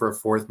can't get him for a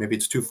fourth, maybe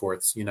it's 2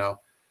 fourths,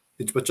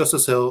 But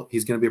Justice Hill,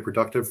 he's going to be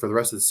productive for the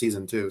rest of the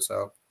season too.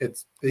 So he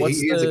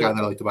is a guy that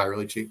I like to buy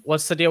really cheap.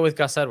 What's the deal with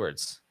Gus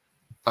Edwards?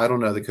 I don't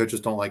know. The coaches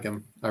don't like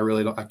him. I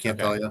really don't. I can't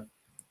tell you.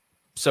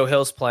 So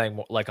Hill's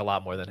playing like a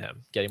lot more than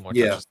him, getting more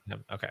touches than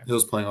him. Okay.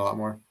 Hill's playing a lot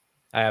more.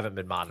 I haven't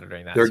been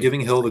monitoring that. They're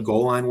giving Hill the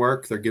goal line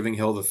work. They're giving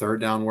Hill the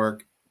third down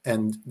work,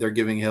 and they're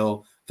giving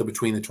Hill the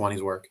between the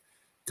 20s work.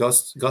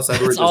 Gus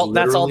Edwards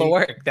that's all the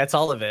work. That's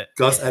all of it.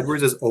 Gus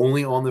Edwards is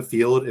only on the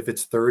field if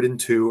it's 3rd and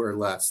 2 or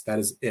less. That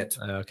is it.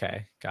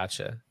 Okay,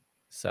 gotcha.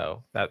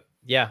 So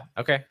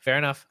okay, fair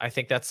enough. I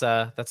think that's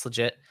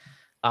legit.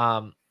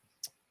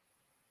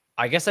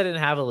 I guess I didn't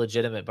have a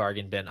legitimate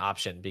bargain bin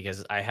option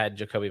because I had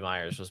Jacoby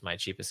Myers was my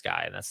cheapest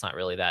guy, and that's not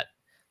really that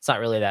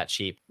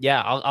cheap.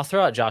 Yeah, I'll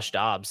throw out Josh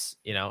Dobbs.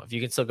 If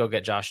you can still go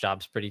get Josh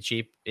Dobbs pretty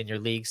cheap in your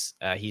leagues,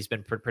 he's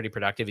been pretty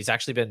productive. He's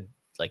actually been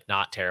like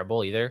not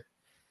terrible either.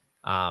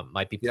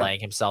 Might be playing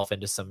himself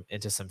into some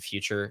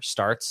future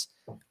starts,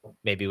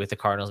 maybe with the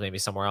Cardinals, maybe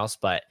somewhere else.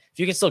 But if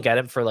you can still get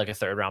him for like a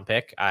 3rd round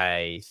pick,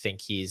 I think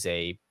he's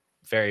a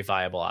very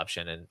viable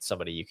option and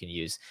somebody you can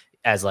use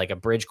as like a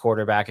bridge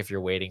quarterback if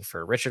you're waiting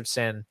for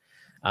Richardson,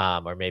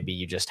 or maybe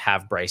you just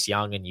have Bryce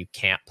Young and you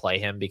can't play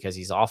him because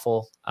he's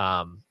awful.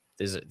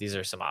 These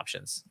are some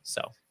options.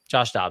 So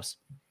Josh Dobbs.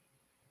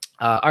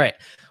 All right.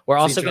 We're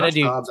also going to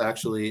do. Dobbs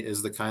actually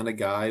is the kind of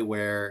guy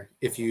where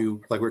if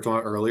you, like we were talking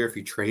about earlier, if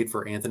you trade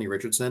for Anthony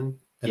Richardson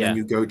and then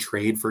you go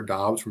trade for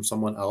Dobbs from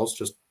someone else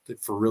just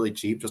for really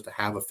cheap, just to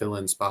have a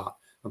fill-in spot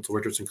until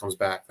Richardson comes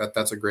back,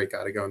 that's a great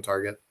guy to go and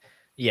target.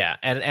 Yeah.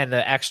 And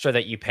the extra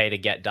that you pay to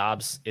get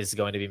Dobbs is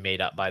going to be made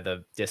up by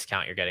the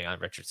discount you're getting on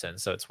Richardson.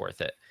 So it's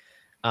worth it.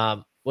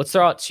 Let's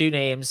throw out 2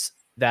 names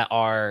that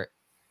are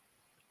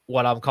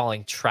what I'm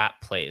calling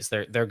trap plays.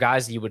 They're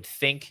guys you would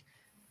think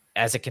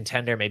as a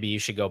contender, maybe you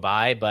should go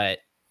buy, but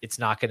it's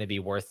not going to be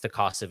worth the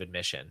cost of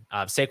admission.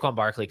 Saquon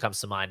Barkley comes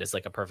to mind as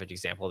like a perfect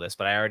example of this,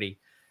 but I already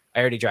I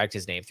already dragged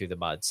his name through the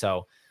mud.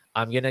 So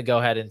I'm gonna go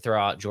ahead and throw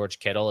out George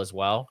Kittle as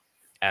well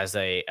as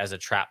a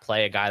trap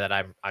play, a guy that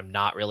I'm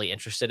not really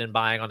interested in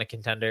buying on a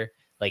contender.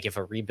 Like if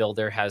a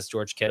rebuilder has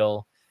George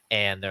Kittle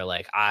and they're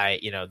like,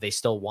 they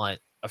still want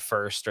a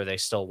first or they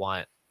still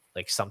want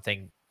like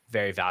something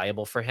very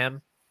valuable for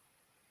him,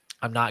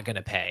 I'm not going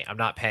to pay. I'm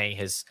not paying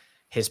his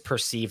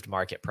perceived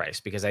market price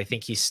because I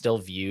think he's still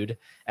viewed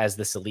as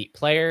this elite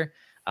player.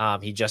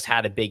 He just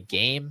had a big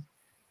game,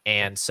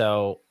 and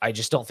so I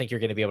just don't think you're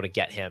going to be able to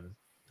get him.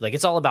 Like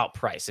it's all about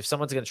price. If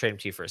someone's going to trade him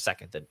to you for a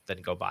second, then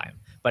go buy him.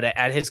 But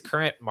at his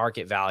current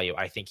market value,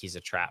 I think he's a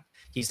trap.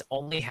 He's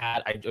only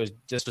had.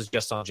 This was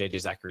just on JJ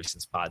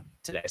Zacharyason's pod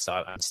today, so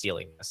I'm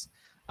stealing this.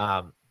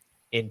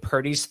 In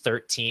Purdy's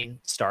 13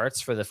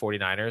 starts for the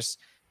 49ers,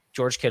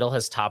 George Kittle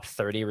has topped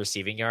 30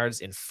 receiving yards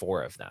in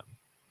 4 of them.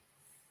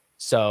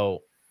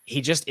 So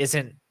he just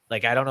isn't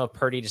like, I don't know if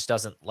Purdy just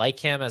doesn't like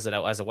him as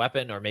a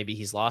weapon, or maybe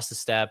he's lost a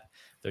step.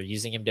 They're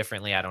using him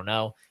differently. I don't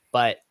know,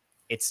 but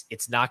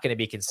it's not going to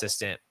be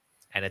consistent,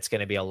 and it's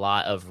going to be a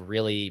lot of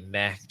really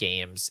meh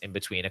games in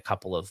between a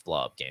couple of blow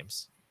up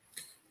games.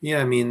 Yeah.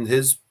 I mean,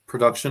 his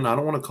production, I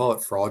don't want to call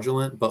it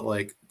fraudulent, but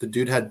like the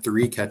dude had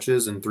 3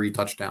 catches and 3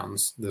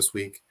 touchdowns this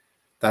week.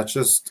 That's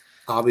just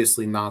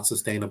obviously not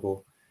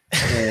sustainable.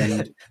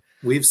 And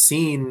we've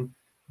seen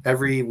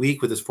every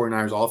week with this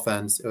 49ers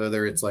offense,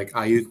 whether it's like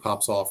Ayuk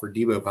pops off or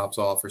Debo pops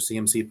off or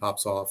CMC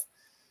pops off,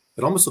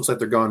 it almost looks like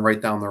they're going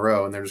right down the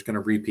row and they're just going to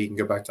repeat and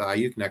go back to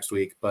Ayuk next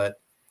week. But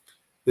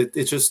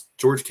it's just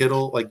George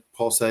Kittle, like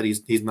Paul said,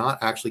 he's not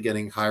actually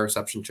getting high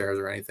reception shares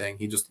or anything.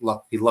 He just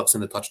he lucks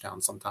into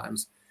touchdowns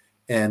sometimes.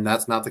 And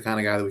that's not the kind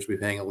of guy that we should be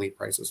paying elite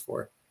prices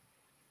for.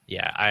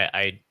 Yeah,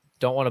 I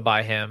don't want to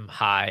buy him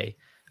high.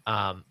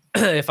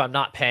 If I'm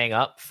not paying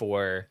up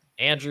for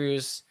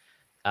Andrews,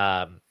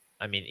 I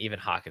mean, even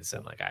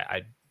Hawkinson, like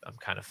I'm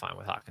kind of fine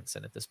with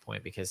Hawkinson at this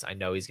point because I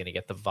know he's going to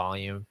get the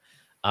volume.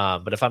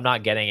 But if I'm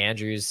not getting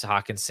Andrews,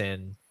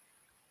 Hawkinson,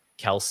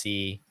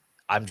 Kelsey,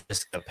 I'm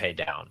just going to pay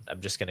down.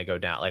 I'm just going to go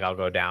down. Like I'll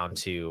go down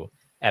to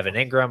Evan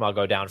Ingram. I'll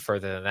go down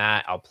further than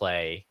that. I'll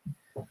play.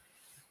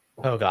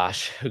 Oh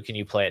gosh, who can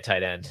you play at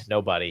tight end?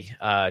 Nobody.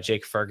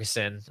 Jake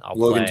Ferguson. I'll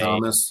Logan play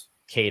Thomas.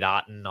 Cade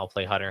Otton. I'll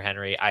play Hunter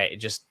Henry.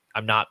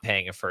 I'm not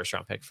paying a first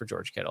round pick for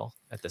George Kittle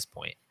at this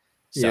point.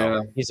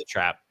 So he's a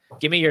trap.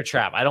 Give me your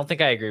trap. I don't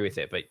think I agree with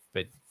it,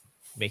 but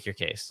make your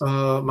case.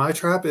 My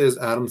trap is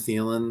Adam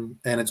Thielen,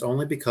 and it's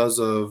only because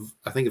of,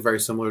 I think it's very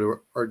similar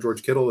to our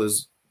George Kittle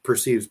is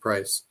perceived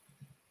price.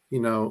 You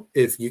know,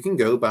 if you can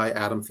go buy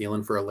Adam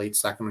Thielen for a late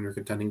second on your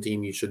contending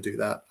team, you should do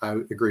that. I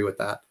agree with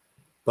that.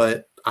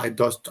 But I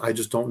just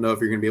don't know if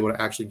you're going to be able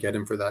to actually get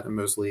him for that in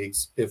most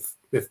leagues. If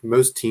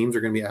most teams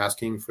are going to be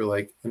asking for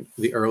like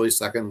the early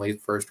second,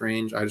 late first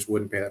range, I just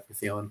wouldn't pay that for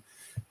Thielen.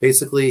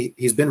 Basically,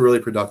 he's been really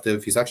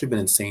productive. He's actually been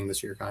insane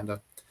this year, kind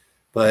of.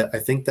 But I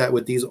think that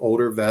with these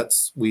older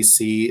vets, we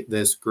see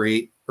this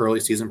great early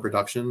season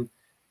production,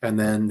 and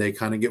then they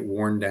kind of get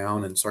worn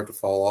down and start to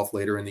fall off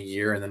later in the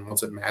year. And then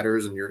once it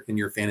matters and you're in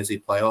your fantasy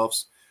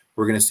playoffs,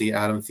 we're going to see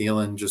Adam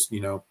Thielen just,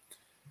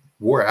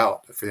 wore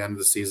out for the end of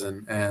the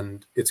season,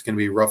 and it's going to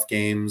be rough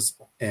games.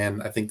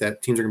 And I think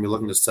that teams are going to be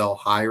looking to sell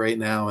high right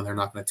now, and they're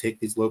not going to take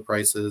these low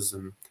prices.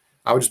 And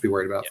I would just be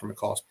worried about it from a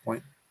cost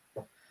point.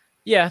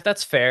 Yeah,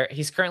 that's fair.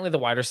 He's currently the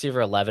wide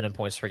receiver 11 in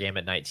points per game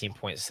at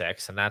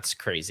 19.6, and that's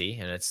crazy,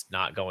 and it's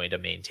not going to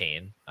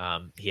maintain.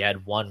 He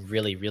had one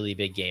really, really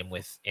big game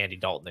with Andy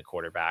Dalton at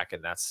quarterback,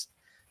 and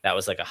that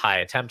was like a high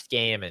attempt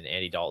game, and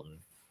Andy Dalton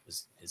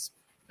is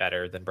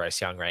better than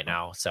Bryce Young right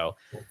now, so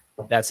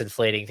that's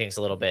inflating things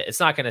a little bit. It's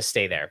not going to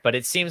stay there, but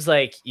it seems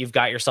like you've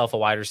got yourself a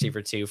wide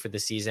receiver 2 for the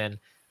season.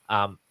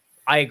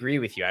 I agree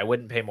with you. I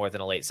wouldn't pay more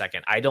than a late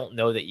second. I don't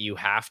know that you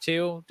have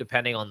to,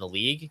 depending on the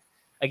league.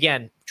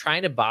 Again,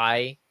 trying to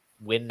buy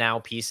win now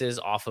pieces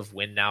off of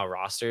win now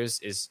rosters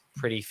is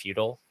pretty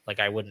futile. Like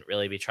I wouldn't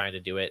really be trying to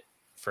do it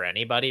for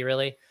anybody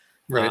really.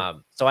 Right.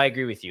 So I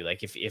agree with you.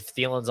 Like if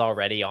Thielen's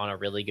already on a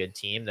really good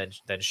team,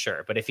 then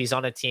sure. But if he's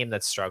on a team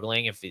that's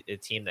struggling, if a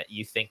team that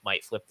you think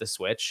might flip the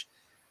switch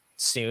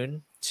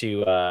soon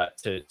to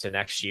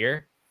next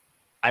year,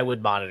 I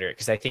would monitor it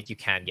because I think you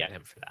can get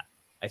him for that.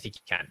 I think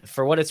you can.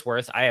 For what it's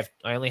worth, I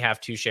only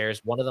have 2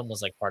 shares. One of them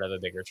was like part of a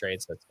bigger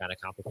trade, so it's kind of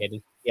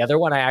complicated. The other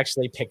one I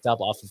actually picked up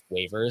off of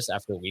waivers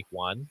after week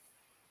 1.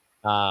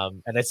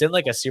 And it's in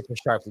like a super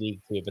sharp league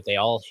too, but they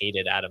all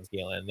hated Adam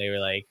Thielen. They were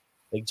like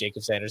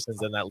Jacob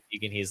Sanderson's in that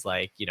league, and he's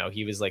like,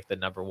 he was like the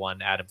number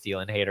 1 Adam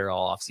Thielen hater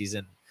all off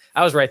season.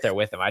 I was right there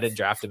with him. I didn't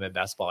draft him in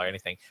best ball or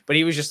anything, but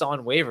he was just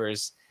on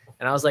waivers,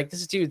 and I was like,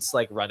 this dude's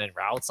like running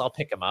routes. I'll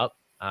pick him up.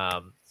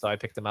 So I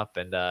picked him up,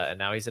 and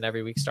now he's an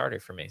every week starter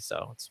for me.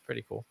 So it's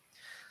pretty cool.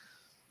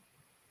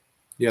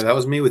 Yeah, that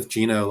was me with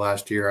Geno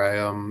last year.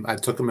 I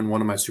took him in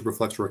one of my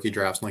Superflex rookie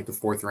drafts in like the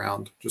 4th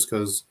round, just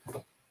because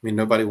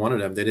nobody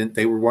wanted him.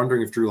 They were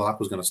wondering if Drew Lock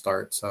was going to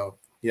start. So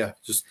yeah,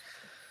 just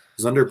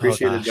as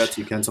underappreciated vets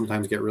you can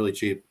sometimes get really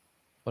cheap.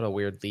 What a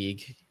weird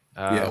league.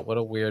 What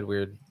a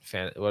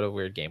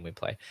weird game we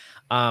play.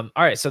 All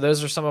right, so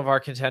those are some of our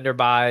contender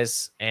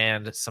buys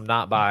and some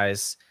not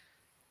buys.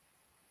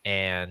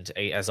 And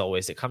as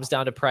always, it comes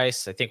down to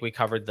price. I think we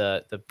covered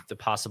the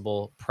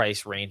possible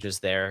price ranges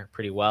there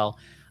pretty well.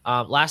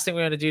 Last thing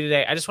we're going to do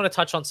today, I just want to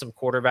touch on some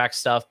quarterback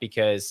stuff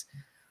because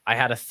I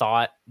had a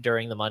thought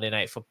during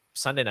the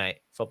Sunday night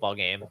football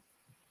game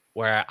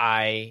where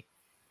I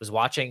was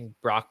watching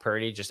Brock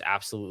Purdy just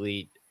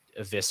absolutely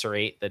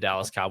eviscerate the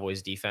Dallas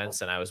Cowboys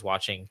defense, and I was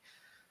watching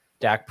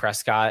Dak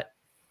Prescott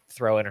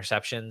throw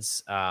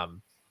interceptions.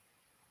 And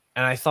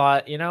I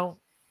thought,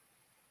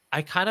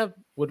 I kind of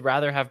would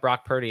rather have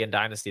Brock Purdy in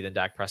Dynasty than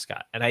Dak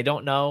Prescott. And I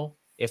don't know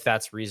if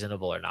that's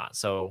reasonable or not.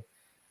 So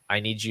I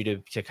need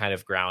you to kind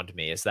of ground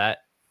me.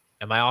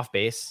 Am I off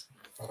base?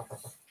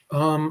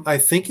 I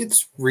think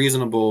it's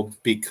reasonable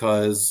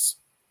because,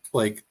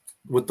 like,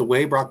 with the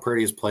way Brock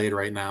Purdy is played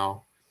right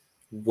now,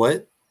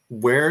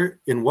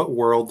 in what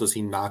world does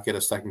he not get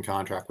a second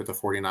contract with the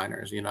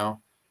 49ers,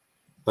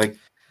 Like,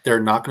 they're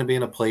not going to be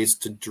in a place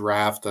to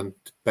draft a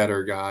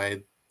better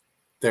guy.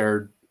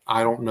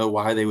 I don't know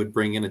why they would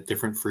bring in a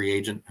different free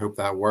agent, hope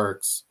that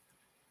works.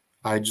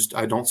 I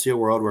don't see a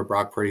world where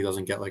Brock Purdy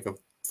doesn't get like a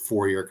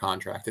 4-year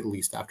contract, at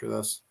least after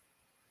this.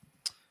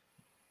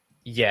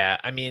 Yeah,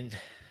 I mean,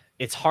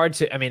 it's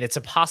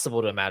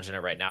impossible to imagine it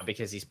right now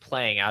because he's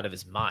playing out of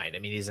his mind. I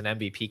mean, he's an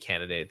MVP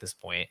candidate at this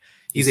point.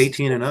 He's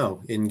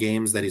 18-0 in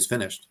games that he's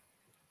finished.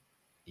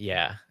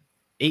 Yeah.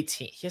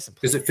 18. He hasn't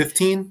played. Is it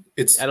 15?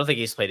 I don't think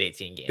he's played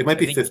 18 games. It might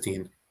be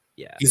 15.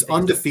 Yeah. He's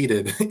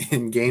undefeated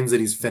in games that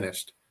he's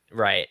finished.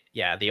 Right.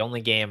 Yeah. The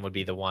only game would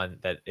be the one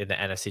that in the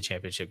NFC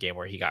Championship game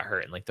where he got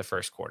hurt in like the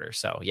first quarter.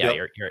 So yeah,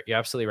 yep. You're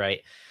absolutely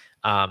right.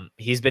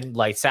 He's been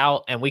lights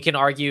out, and we can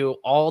argue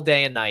all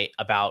day and night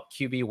about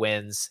QB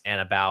wins and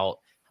about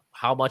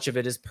how much of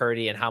it is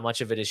Purdy and how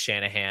much of it is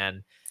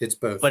Shanahan. It's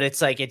both. But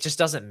it's like, it just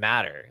doesn't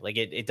matter. Like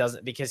it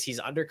doesn't, because he's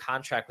under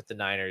contract with the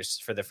Niners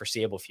for the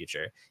foreseeable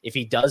future. If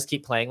he does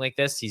keep playing like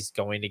this, he's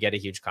going to get a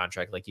huge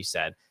contract. Like you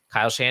said,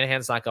 Kyle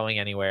Shanahan's not going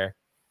anywhere.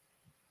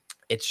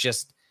 It's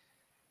just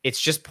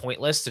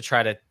pointless to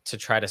try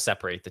to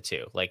separate the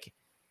two. Like,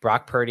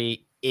 Brock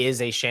Purdy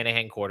is a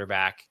Shanahan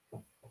quarterback,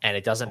 and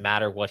it doesn't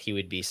matter what he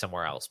would be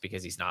somewhere else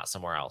because he's not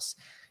somewhere else.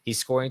 He's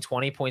scoring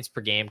 20 points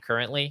per game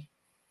currently.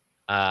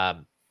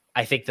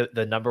 I think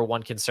the number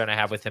one concern I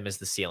have with him is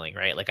the ceiling,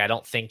 right? Like, I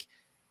don't think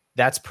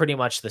that's pretty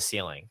much the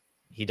ceiling.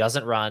 He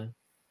doesn't run.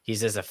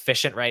 He's as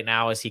efficient right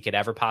now as he could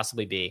ever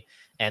possibly be.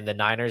 And the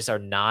Niners are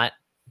not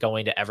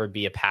going to ever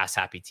be a pass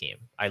happy team.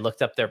 I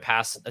looked up their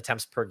pass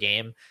attempts per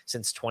game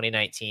since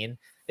 2019.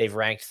 They've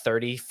ranked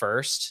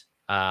 31st.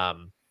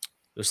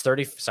 This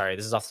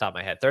is off the top of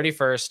my head.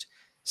 31st,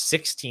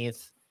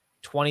 16th,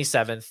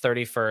 27th,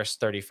 31st,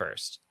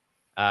 31st.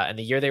 And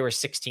the year they were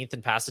 16th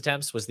in pass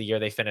attempts was the year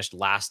they finished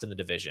last in the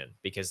division,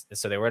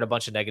 so they were in a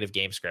bunch of negative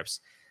game scripts.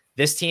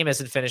 This team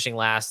isn't finishing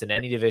last in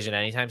any division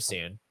anytime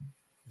soon.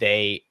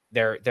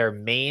 Their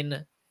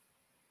main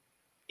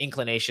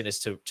inclination is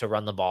to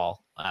run the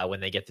ball when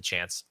they get the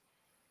chance.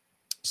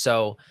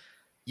 So,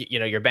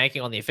 you're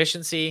banking on the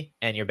efficiency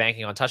and you're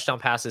banking on touchdown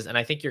passes, and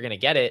I think you're going to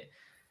get it.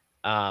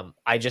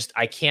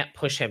 I can't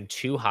push him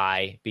too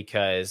high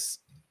because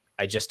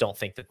I just don't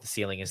think that the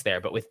ceiling is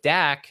there. But with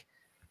Dak,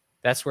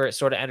 that's where it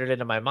sort of entered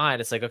into my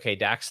mind. It's like, okay,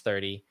 Dak's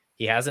 30.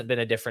 He hasn't been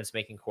a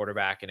difference-making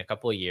quarterback in a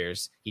couple of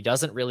years. He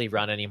doesn't really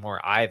run anymore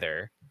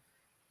either.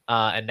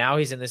 And now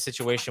he's in this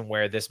situation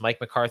where this Mike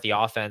McCarthy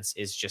offense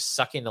is just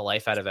sucking the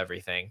life out of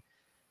everything.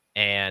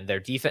 And their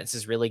defense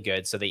is really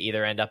good. So they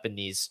either end up in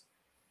these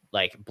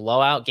like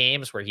blowout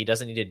games where he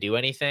doesn't need to do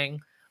anything,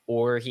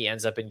 or he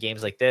ends up in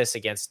games like this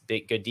against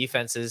good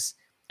defenses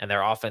and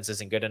their offense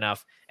isn't good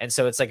enough. And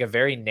so it's like a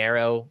very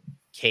narrow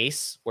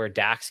case where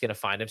Dak's going to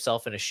find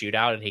himself in a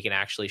shootout and he can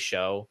actually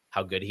show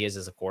how good he is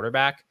as a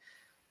quarterback.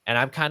 And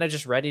I'm kind of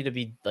just ready to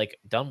be like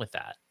done with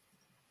that.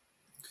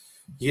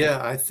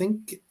 Yeah, I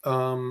think,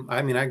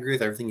 I agree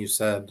with everything you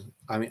said.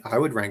 I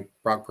would rank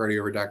Brock Purdy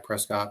over Dak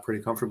Prescott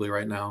pretty comfortably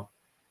right now.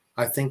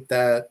 I think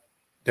that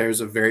there's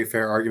a very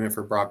fair argument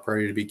for Brock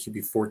Purdy to be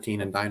QB 14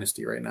 in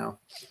Dynasty right now.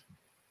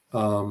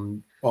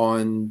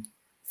 On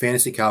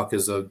Fantasy Calc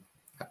is a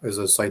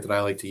site that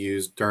I like to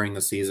use during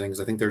the season because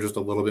I think they're just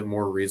a little bit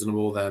more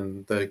reasonable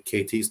than the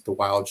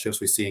wild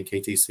shifts we see in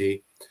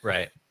KTC.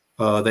 Right.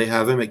 They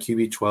have him at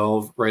QB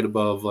 12, right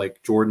above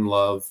like Jordan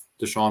Love,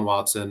 Deshaun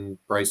Watson,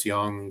 Bryce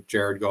Young,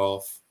 Jared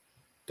Goff,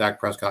 Dak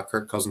Prescott,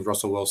 Kirk Cousins,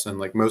 Russell Wilson.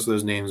 Like, most of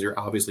those names, you're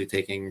obviously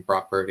taking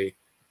Brock Purdy.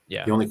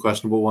 Yeah. The only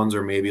questionable ones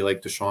are maybe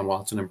like Deshaun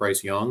Watson and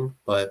Bryce Young,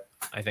 but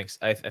I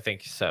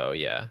think so.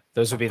 Yeah.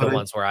 Those would be the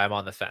ones where I'm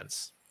on the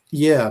fence.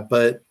 Yeah.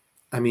 But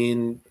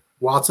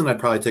Watson, I'd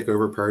probably take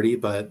over Purdy,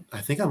 but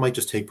I think I might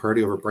just take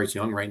Purdy over Bryce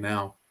Young right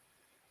now.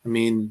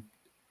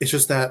 It's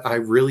just that I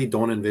really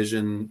don't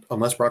envision,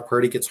 unless Brock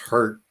Purdy gets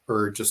hurt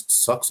or just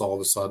sucks all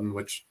of a sudden,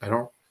 which I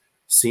don't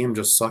see him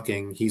just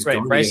sucking. He's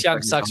right. Bryce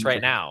Young sucks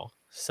right now.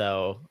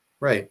 So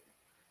right.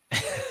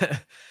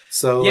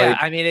 So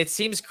yeah, it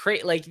seems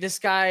crazy. Like, this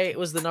guy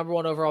was the number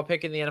 1 overall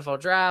pick in the NFL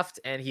draft,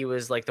 and he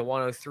was like the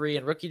 103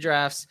 in rookie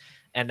drafts,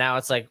 and now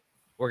it's like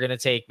we're gonna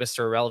take Mr.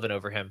 Irrelevant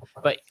over him.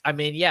 But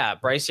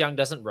Bryce Young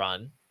doesn't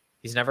run.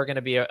 He's never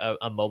gonna be a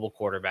mobile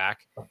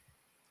quarterback.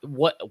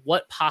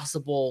 what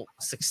possible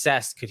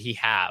success could he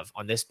have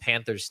on this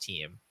Panthers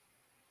team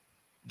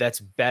that's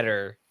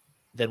better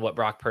than what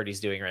Brock Purdy's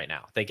doing right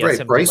now? That gets Right. him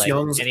to Bryce like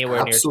Young's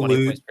anywhere near 20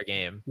 absolute points per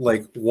game.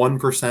 like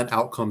 1%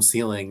 outcome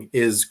ceiling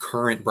is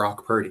current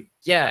Brock Purdy.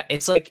 Yeah,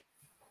 it's like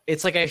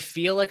I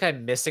feel like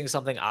I'm missing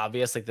something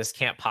obvious. Like this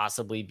can't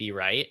possibly be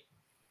right,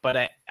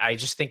 but I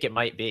just think it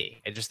might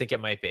be. I just think it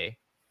might be.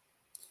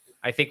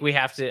 I think we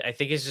have to. I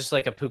think it's just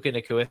like a Puka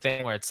Nakua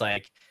thing where it's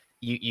like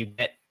you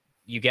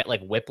get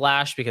like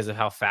whiplash because of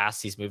how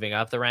fast he's moving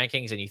up the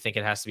rankings, and you think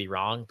it has to be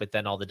wrong, but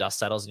then all the dust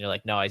settles, and you're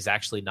like, no, he's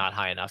actually not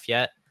high enough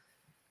yet.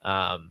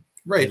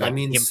 Right. Like I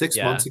mean, 6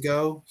 months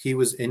ago he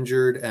was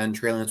injured and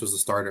Trey Lance was the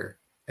starter,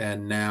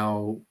 and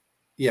now,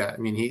 yeah, I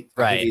mean,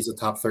 I think he's a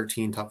top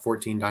 13, top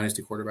 14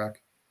 dynasty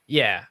quarterback.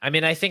 Yeah, I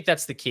mean, I think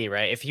that's the key,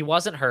 right? If he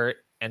wasn't hurt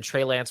and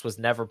Trey Lance was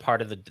never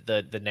part of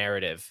the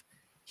narrative,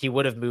 he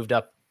would have moved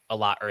up a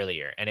lot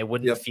earlier, and it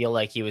wouldn't feel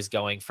like he was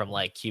going from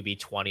like QB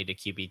 20 to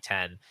QB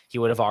 10. He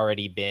would have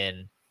already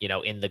been,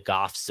 in the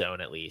Goff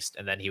zone at least,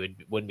 and then he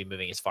wouldn't be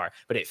moving as far.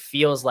 But it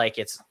feels like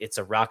it's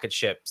a rocket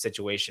ship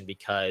situation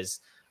because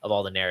of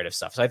all the narrative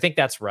stuff. So I think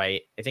that's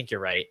right. I think you're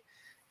right,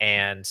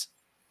 and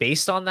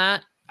based on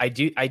that, I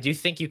do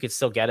think you could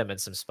still get him in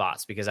some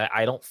spots because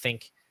I don't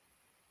think.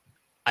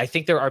 I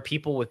think there are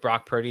people with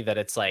Brock Purdy that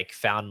it's like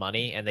found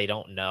money and they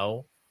don't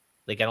know.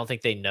 Like, I don't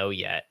think they know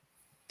yet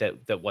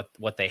that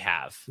what they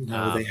have.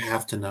 No, they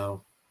have to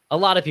know. A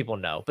lot of people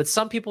know, but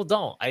some people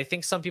don't. I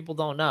think some people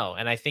don't know.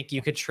 And I think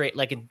you could trade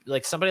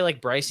like somebody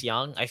like Bryce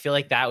Young. I feel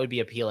like that would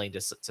be appealing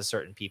to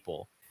certain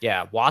people.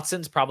 Yeah.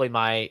 Watson's probably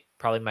my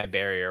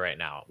barrier right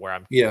now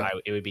where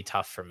it would be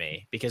tough for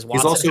me because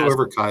Watson he's also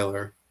over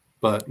Kyler,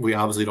 but we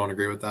obviously don't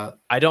agree with that.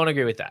 I don't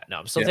agree with that. No,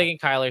 I'm still taking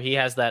Kyler. He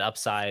has that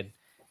upside.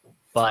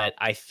 But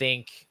I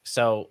think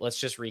so. Let's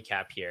just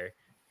recap here.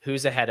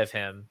 Who's ahead of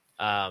him?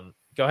 Go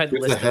ahead and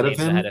list the names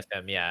ahead of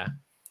him. Yeah.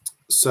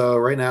 So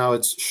right now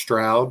it's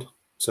Stroud.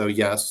 So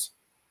yes.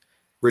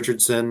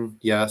 Richardson.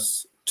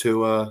 Yes.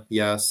 Tua.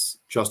 Yes.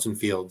 Justin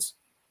Fields.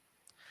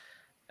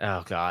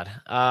 Oh God.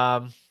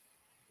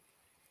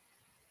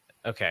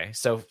 Okay.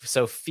 So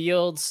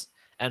Fields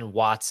and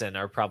Watson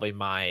are probably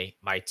my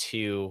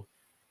two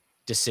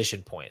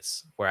decision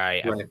points where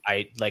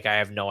I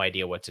have no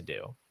idea what to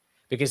do.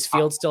 Because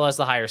Fields still has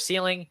the higher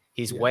ceiling.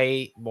 He's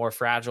way more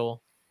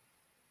fragile.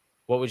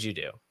 What would you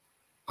do?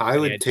 I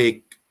would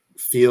take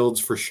Fields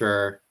for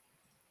sure.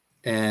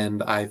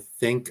 And I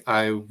think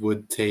I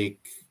would just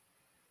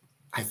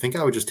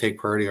take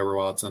Purdy over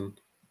Watson.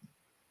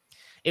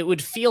 It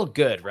would feel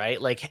good,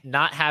 right? Like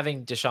not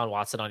having Deshaun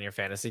Watson on your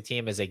fantasy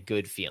team is a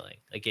good feeling.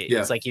 Like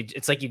it's like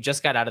you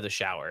just got out of the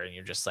shower and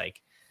you're just like,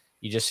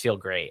 you just feel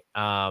great.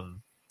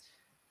 And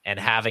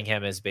having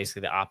him is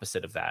basically the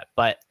opposite of that.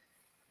 But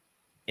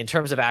in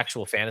terms of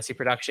actual fantasy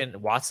production,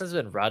 Watson's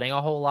been running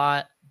a whole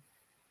lot.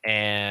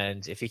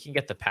 And if he can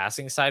get the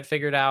passing side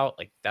figured out,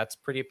 like that's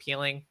pretty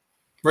appealing.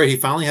 Right. He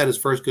finally had his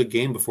first good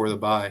game before the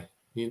bye.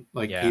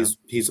 He's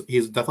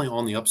definitely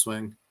on the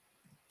upswing.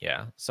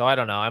 Yeah. So I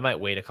don't know. I might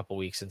wait a couple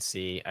weeks and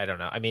see. I don't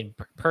know. I mean,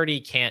 Purdy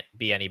can't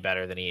be any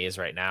better than he is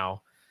right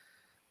now.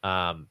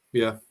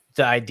 The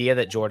idea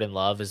that Jordan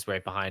Love is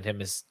right behind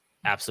him is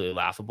absolutely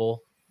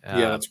laughable.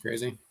 That's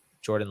crazy.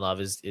 Jordan Love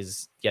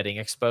is getting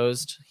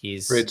exposed.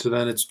 He's right. So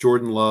then it's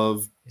Jordan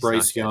Love,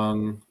 Bryce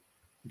Young,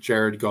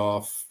 Jared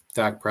Goff,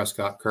 Dak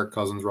Prescott, Kirk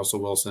Cousins,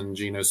 Russell Wilson,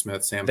 Geno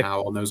Smith, Sam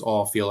Howell, and those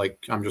all feel like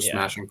I'm just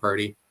smashing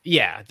Purdy.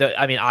 Yeah,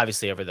 I mean,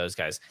 obviously over those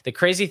guys. The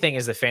crazy thing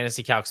is the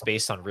fantasy calc's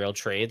based on real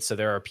trades, so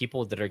there are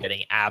people that are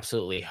getting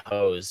absolutely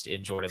hosed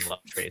in Jordan Love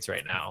trades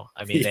right now.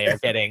 I mean, they are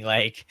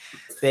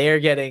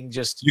getting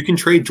just. You can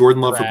trade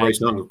Jordan Love for Bryce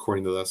Young,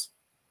 according to this.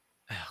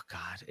 Oh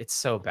God, it's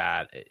so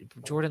bad.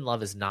 Jordan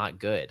Love is not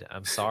good.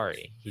 I'm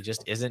sorry, he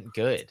just isn't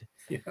good.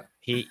 Yeah.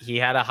 He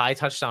had a high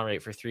touchdown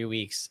rate for 3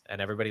 weeks,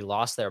 and everybody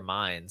lost their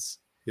minds.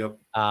 Yep.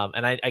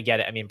 And I get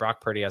it. I mean,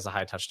 Brock Purdy has a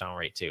high touchdown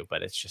rate too,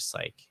 but it's just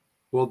like.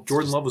 Well,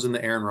 Jordan Love was in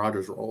the Aaron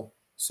Rodgers role,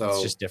 so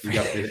it's just different.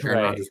 You got to pay the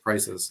Aaron Rodgers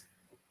prices.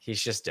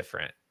 He's just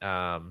different.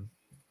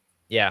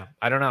 Yeah,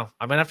 I don't know.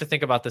 I'm gonna have to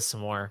think about this some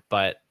more,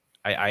 but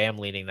I am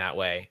leaning that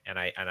way, and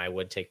I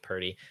would take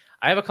Purdy.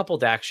 I have a couple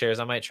Dak shares.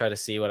 I might try to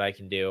see what I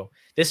can do.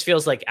 This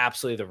feels like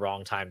absolutely the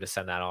wrong time to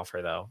send that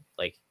offer, though.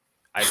 Like,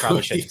 I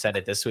probably shouldn't send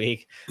it this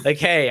week. Like,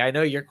 hey, I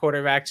know your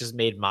quarterback just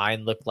made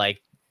mine look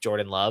like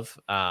Jordan Love,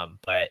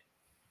 but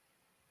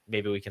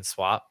maybe we can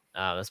swap.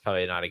 That's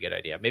probably not a good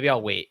idea. Maybe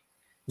I'll wait.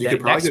 You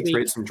could probably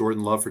trade some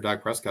Jordan Love for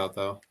Dak Prescott,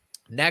 though.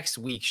 Next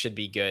week should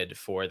be good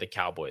for the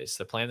Cowboys.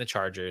 They're playing the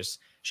Chargers.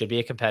 Should be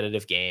a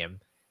competitive game.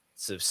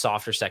 It's a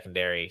softer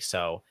secondary.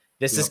 So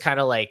this is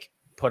kind of like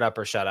put up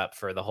or shut up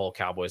for the whole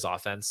Cowboys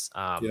offense.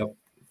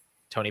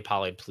 Tony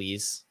Pollard,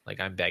 please. Like,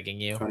 I'm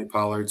begging you. Tony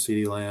Pollard,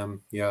 CeeDee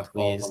Lamb. Yeah.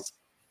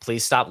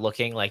 Please stop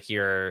looking like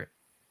you're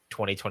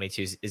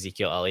 2022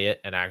 Ezekiel Elliott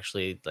and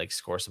actually like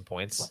score some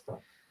points.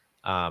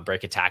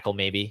 Break a tackle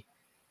maybe.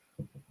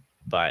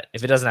 But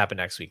if it doesn't happen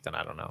next week, then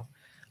I don't know.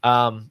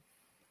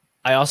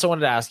 I also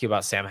wanted to ask you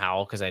about Sam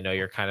Howell because I know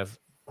you're kind of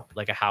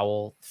like a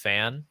Howell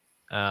fan.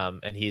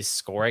 And he's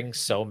scoring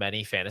so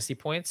many fantasy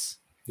points.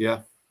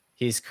 Yeah.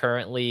 He's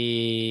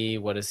currently,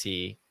 what is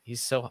he?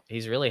 He's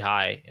really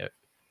high.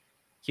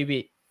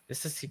 QB,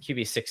 this is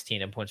QB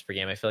 16 in points per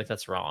game. I feel like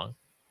that's wrong.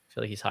 I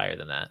feel like he's higher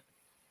than that.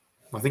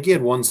 I think he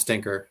had one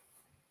stinker.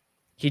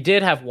 He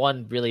did have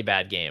one really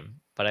bad game,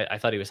 but I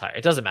thought he was higher.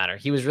 It doesn't matter.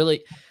 He was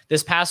really,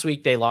 this past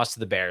week they lost to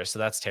the Bears, so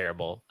that's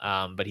terrible.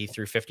 But he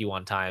threw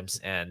 51 times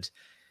and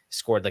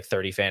scored like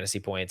 30 fantasy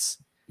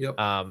points. Yep.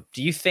 What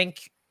do you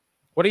think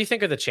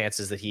are the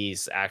chances that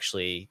he's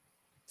actually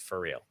for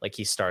real? Like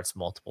he starts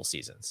multiple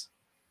seasons?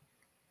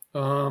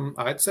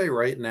 I'd say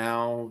right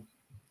now,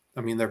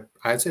 I mean,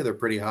 I'd say they're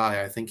pretty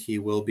high. I think he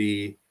will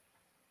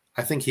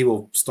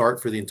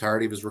start for the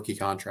entirety of his rookie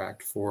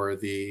contract for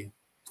the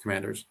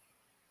Commanders.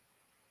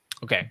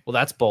 Okay, well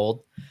that's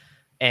bold.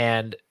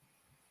 And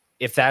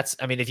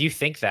if you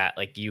think that,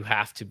 like, you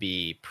have to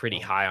be pretty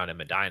high on him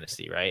in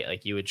Dynasty, right?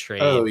 Like you would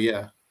trade. Oh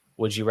yeah.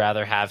 Would you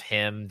rather have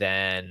him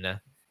than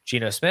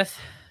Geno Smith?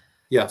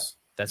 Yes.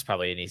 That's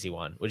probably an easy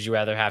one. Would you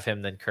rather have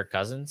him than Kirk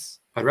Cousins?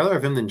 I'd rather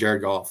have him than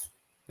Jared Goff.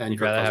 You'd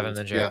Kirk rather Cousins. have him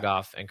than Jared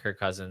Goff and Kirk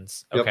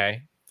Cousins. Yep.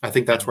 Okay. I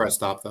think that's where I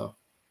stop though.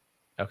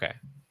 Okay.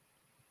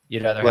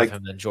 You'd rather have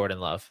him than Jordan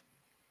Love.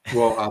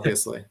 Well,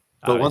 obviously.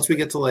 But once we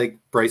get to like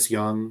Bryce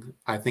Young,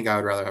 I think I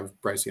would rather have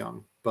Bryce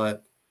Young.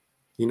 But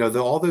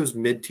all those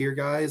mid-tier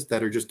guys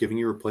that are just giving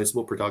you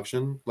replaceable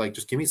production, like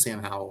just give me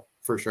Sam Howell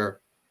for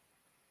sure.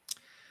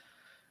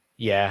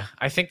 Yeah,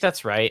 I think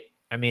that's right.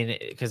 I mean,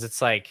 because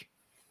it's like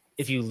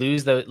if you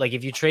lose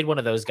if you trade one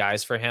of those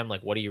guys for him,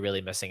 like what are you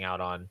really missing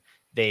out on?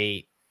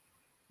 They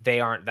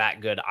aren't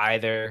that good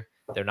either.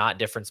 They're not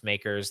difference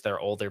makers. They're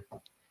older.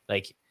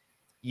 Like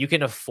you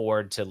can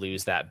afford to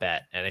lose that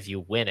bet, and if you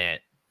win it,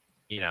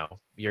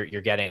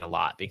 you're getting a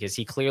lot because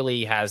he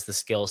clearly has the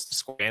skills to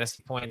score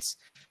fantasy points.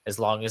 As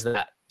long as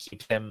that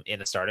keeps him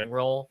in a starting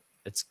role,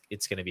 it's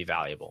going to be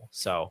valuable.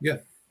 So yeah,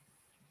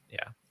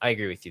 I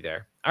agree with you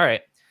there. All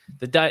right.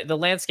 The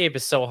landscape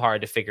is so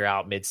hard to figure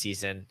out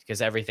mid-season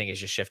because everything is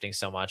just shifting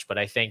so much. But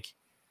I think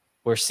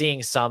we're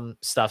seeing some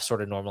stuff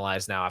sort of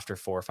normalize now after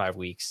 4 or 5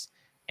 weeks,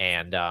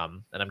 and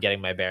I'm getting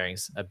my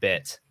bearings a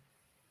bit.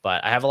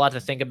 But I have a lot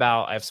to think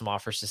about. I have some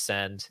offers to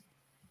send.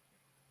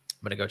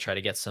 I'm gonna go try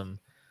to get some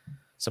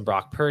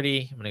Brock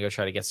Purdy. I'm gonna go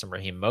try to get some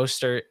Raheem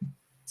Mostert.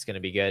 It's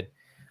gonna be good.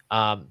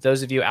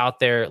 Those of you out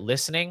there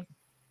listening,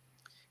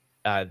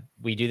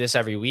 we do this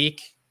every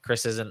week.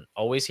 Chris isn't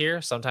always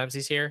here. Sometimes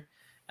he's here.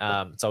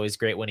 It's always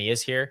great when he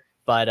is here.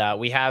 But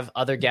we have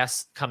other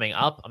guests coming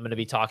up. I'm going to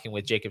be talking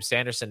with Jacob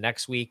Sanderson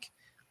next week,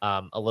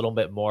 a little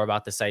bit more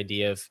about this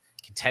idea of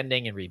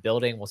contending and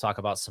rebuilding. We'll talk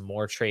about some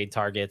more trade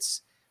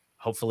targets.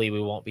 Hopefully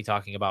we won't be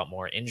talking about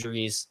more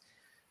injuries.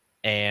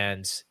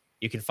 And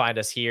you can find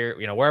us here,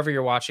 wherever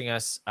you're watching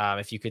us.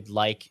 If you could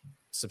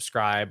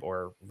subscribe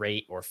or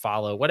rate or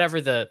follow,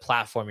 whatever the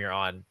platform you're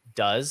on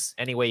does,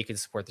 any way you can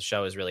support the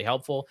show is really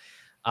helpful.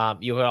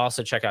 You can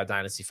also check out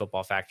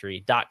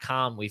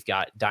dynastyfootballfactory.com. We've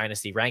got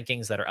dynasty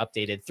rankings that are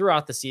updated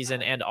throughout the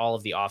season and all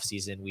of the off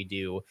season. We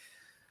do,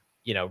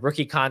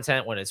 rookie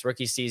content when it's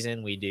rookie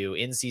season. We do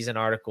in-season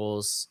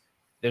articles.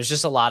 There's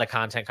just a lot of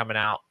content coming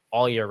out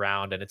all year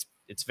round, and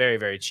it's very,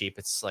 very cheap.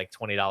 It's like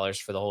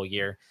 $20 for the whole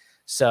year.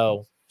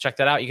 So check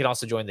that out. You can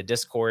also join the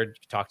Discord.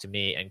 You can talk to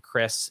me and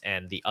Chris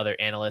and the other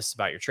analysts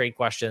about your trade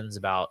questions,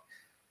 about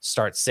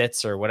start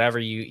sits or whatever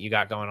you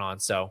got going on.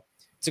 So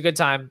it's a good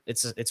time.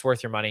 It's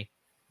worth your money.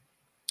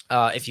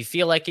 If you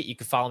feel like it, you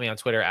can follow me on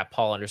Twitter at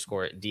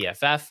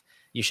Paul_DFF.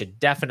 You should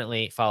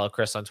definitely follow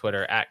Chris on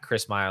Twitter at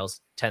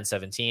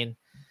ChrisMiles1017.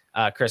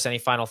 Chris, any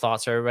final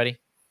thoughts for everybody?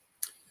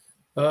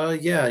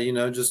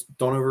 Yeah, just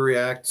don't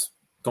overreact.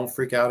 Don't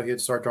freak out if you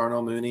start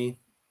Darnell Mooney,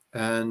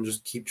 and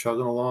just keep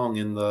chugging along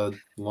in the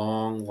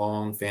long,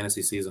 long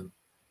fantasy season.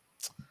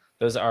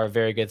 Those are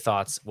very good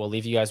thoughts. We'll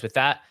leave you guys with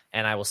that,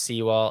 and I will see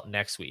you all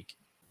next week.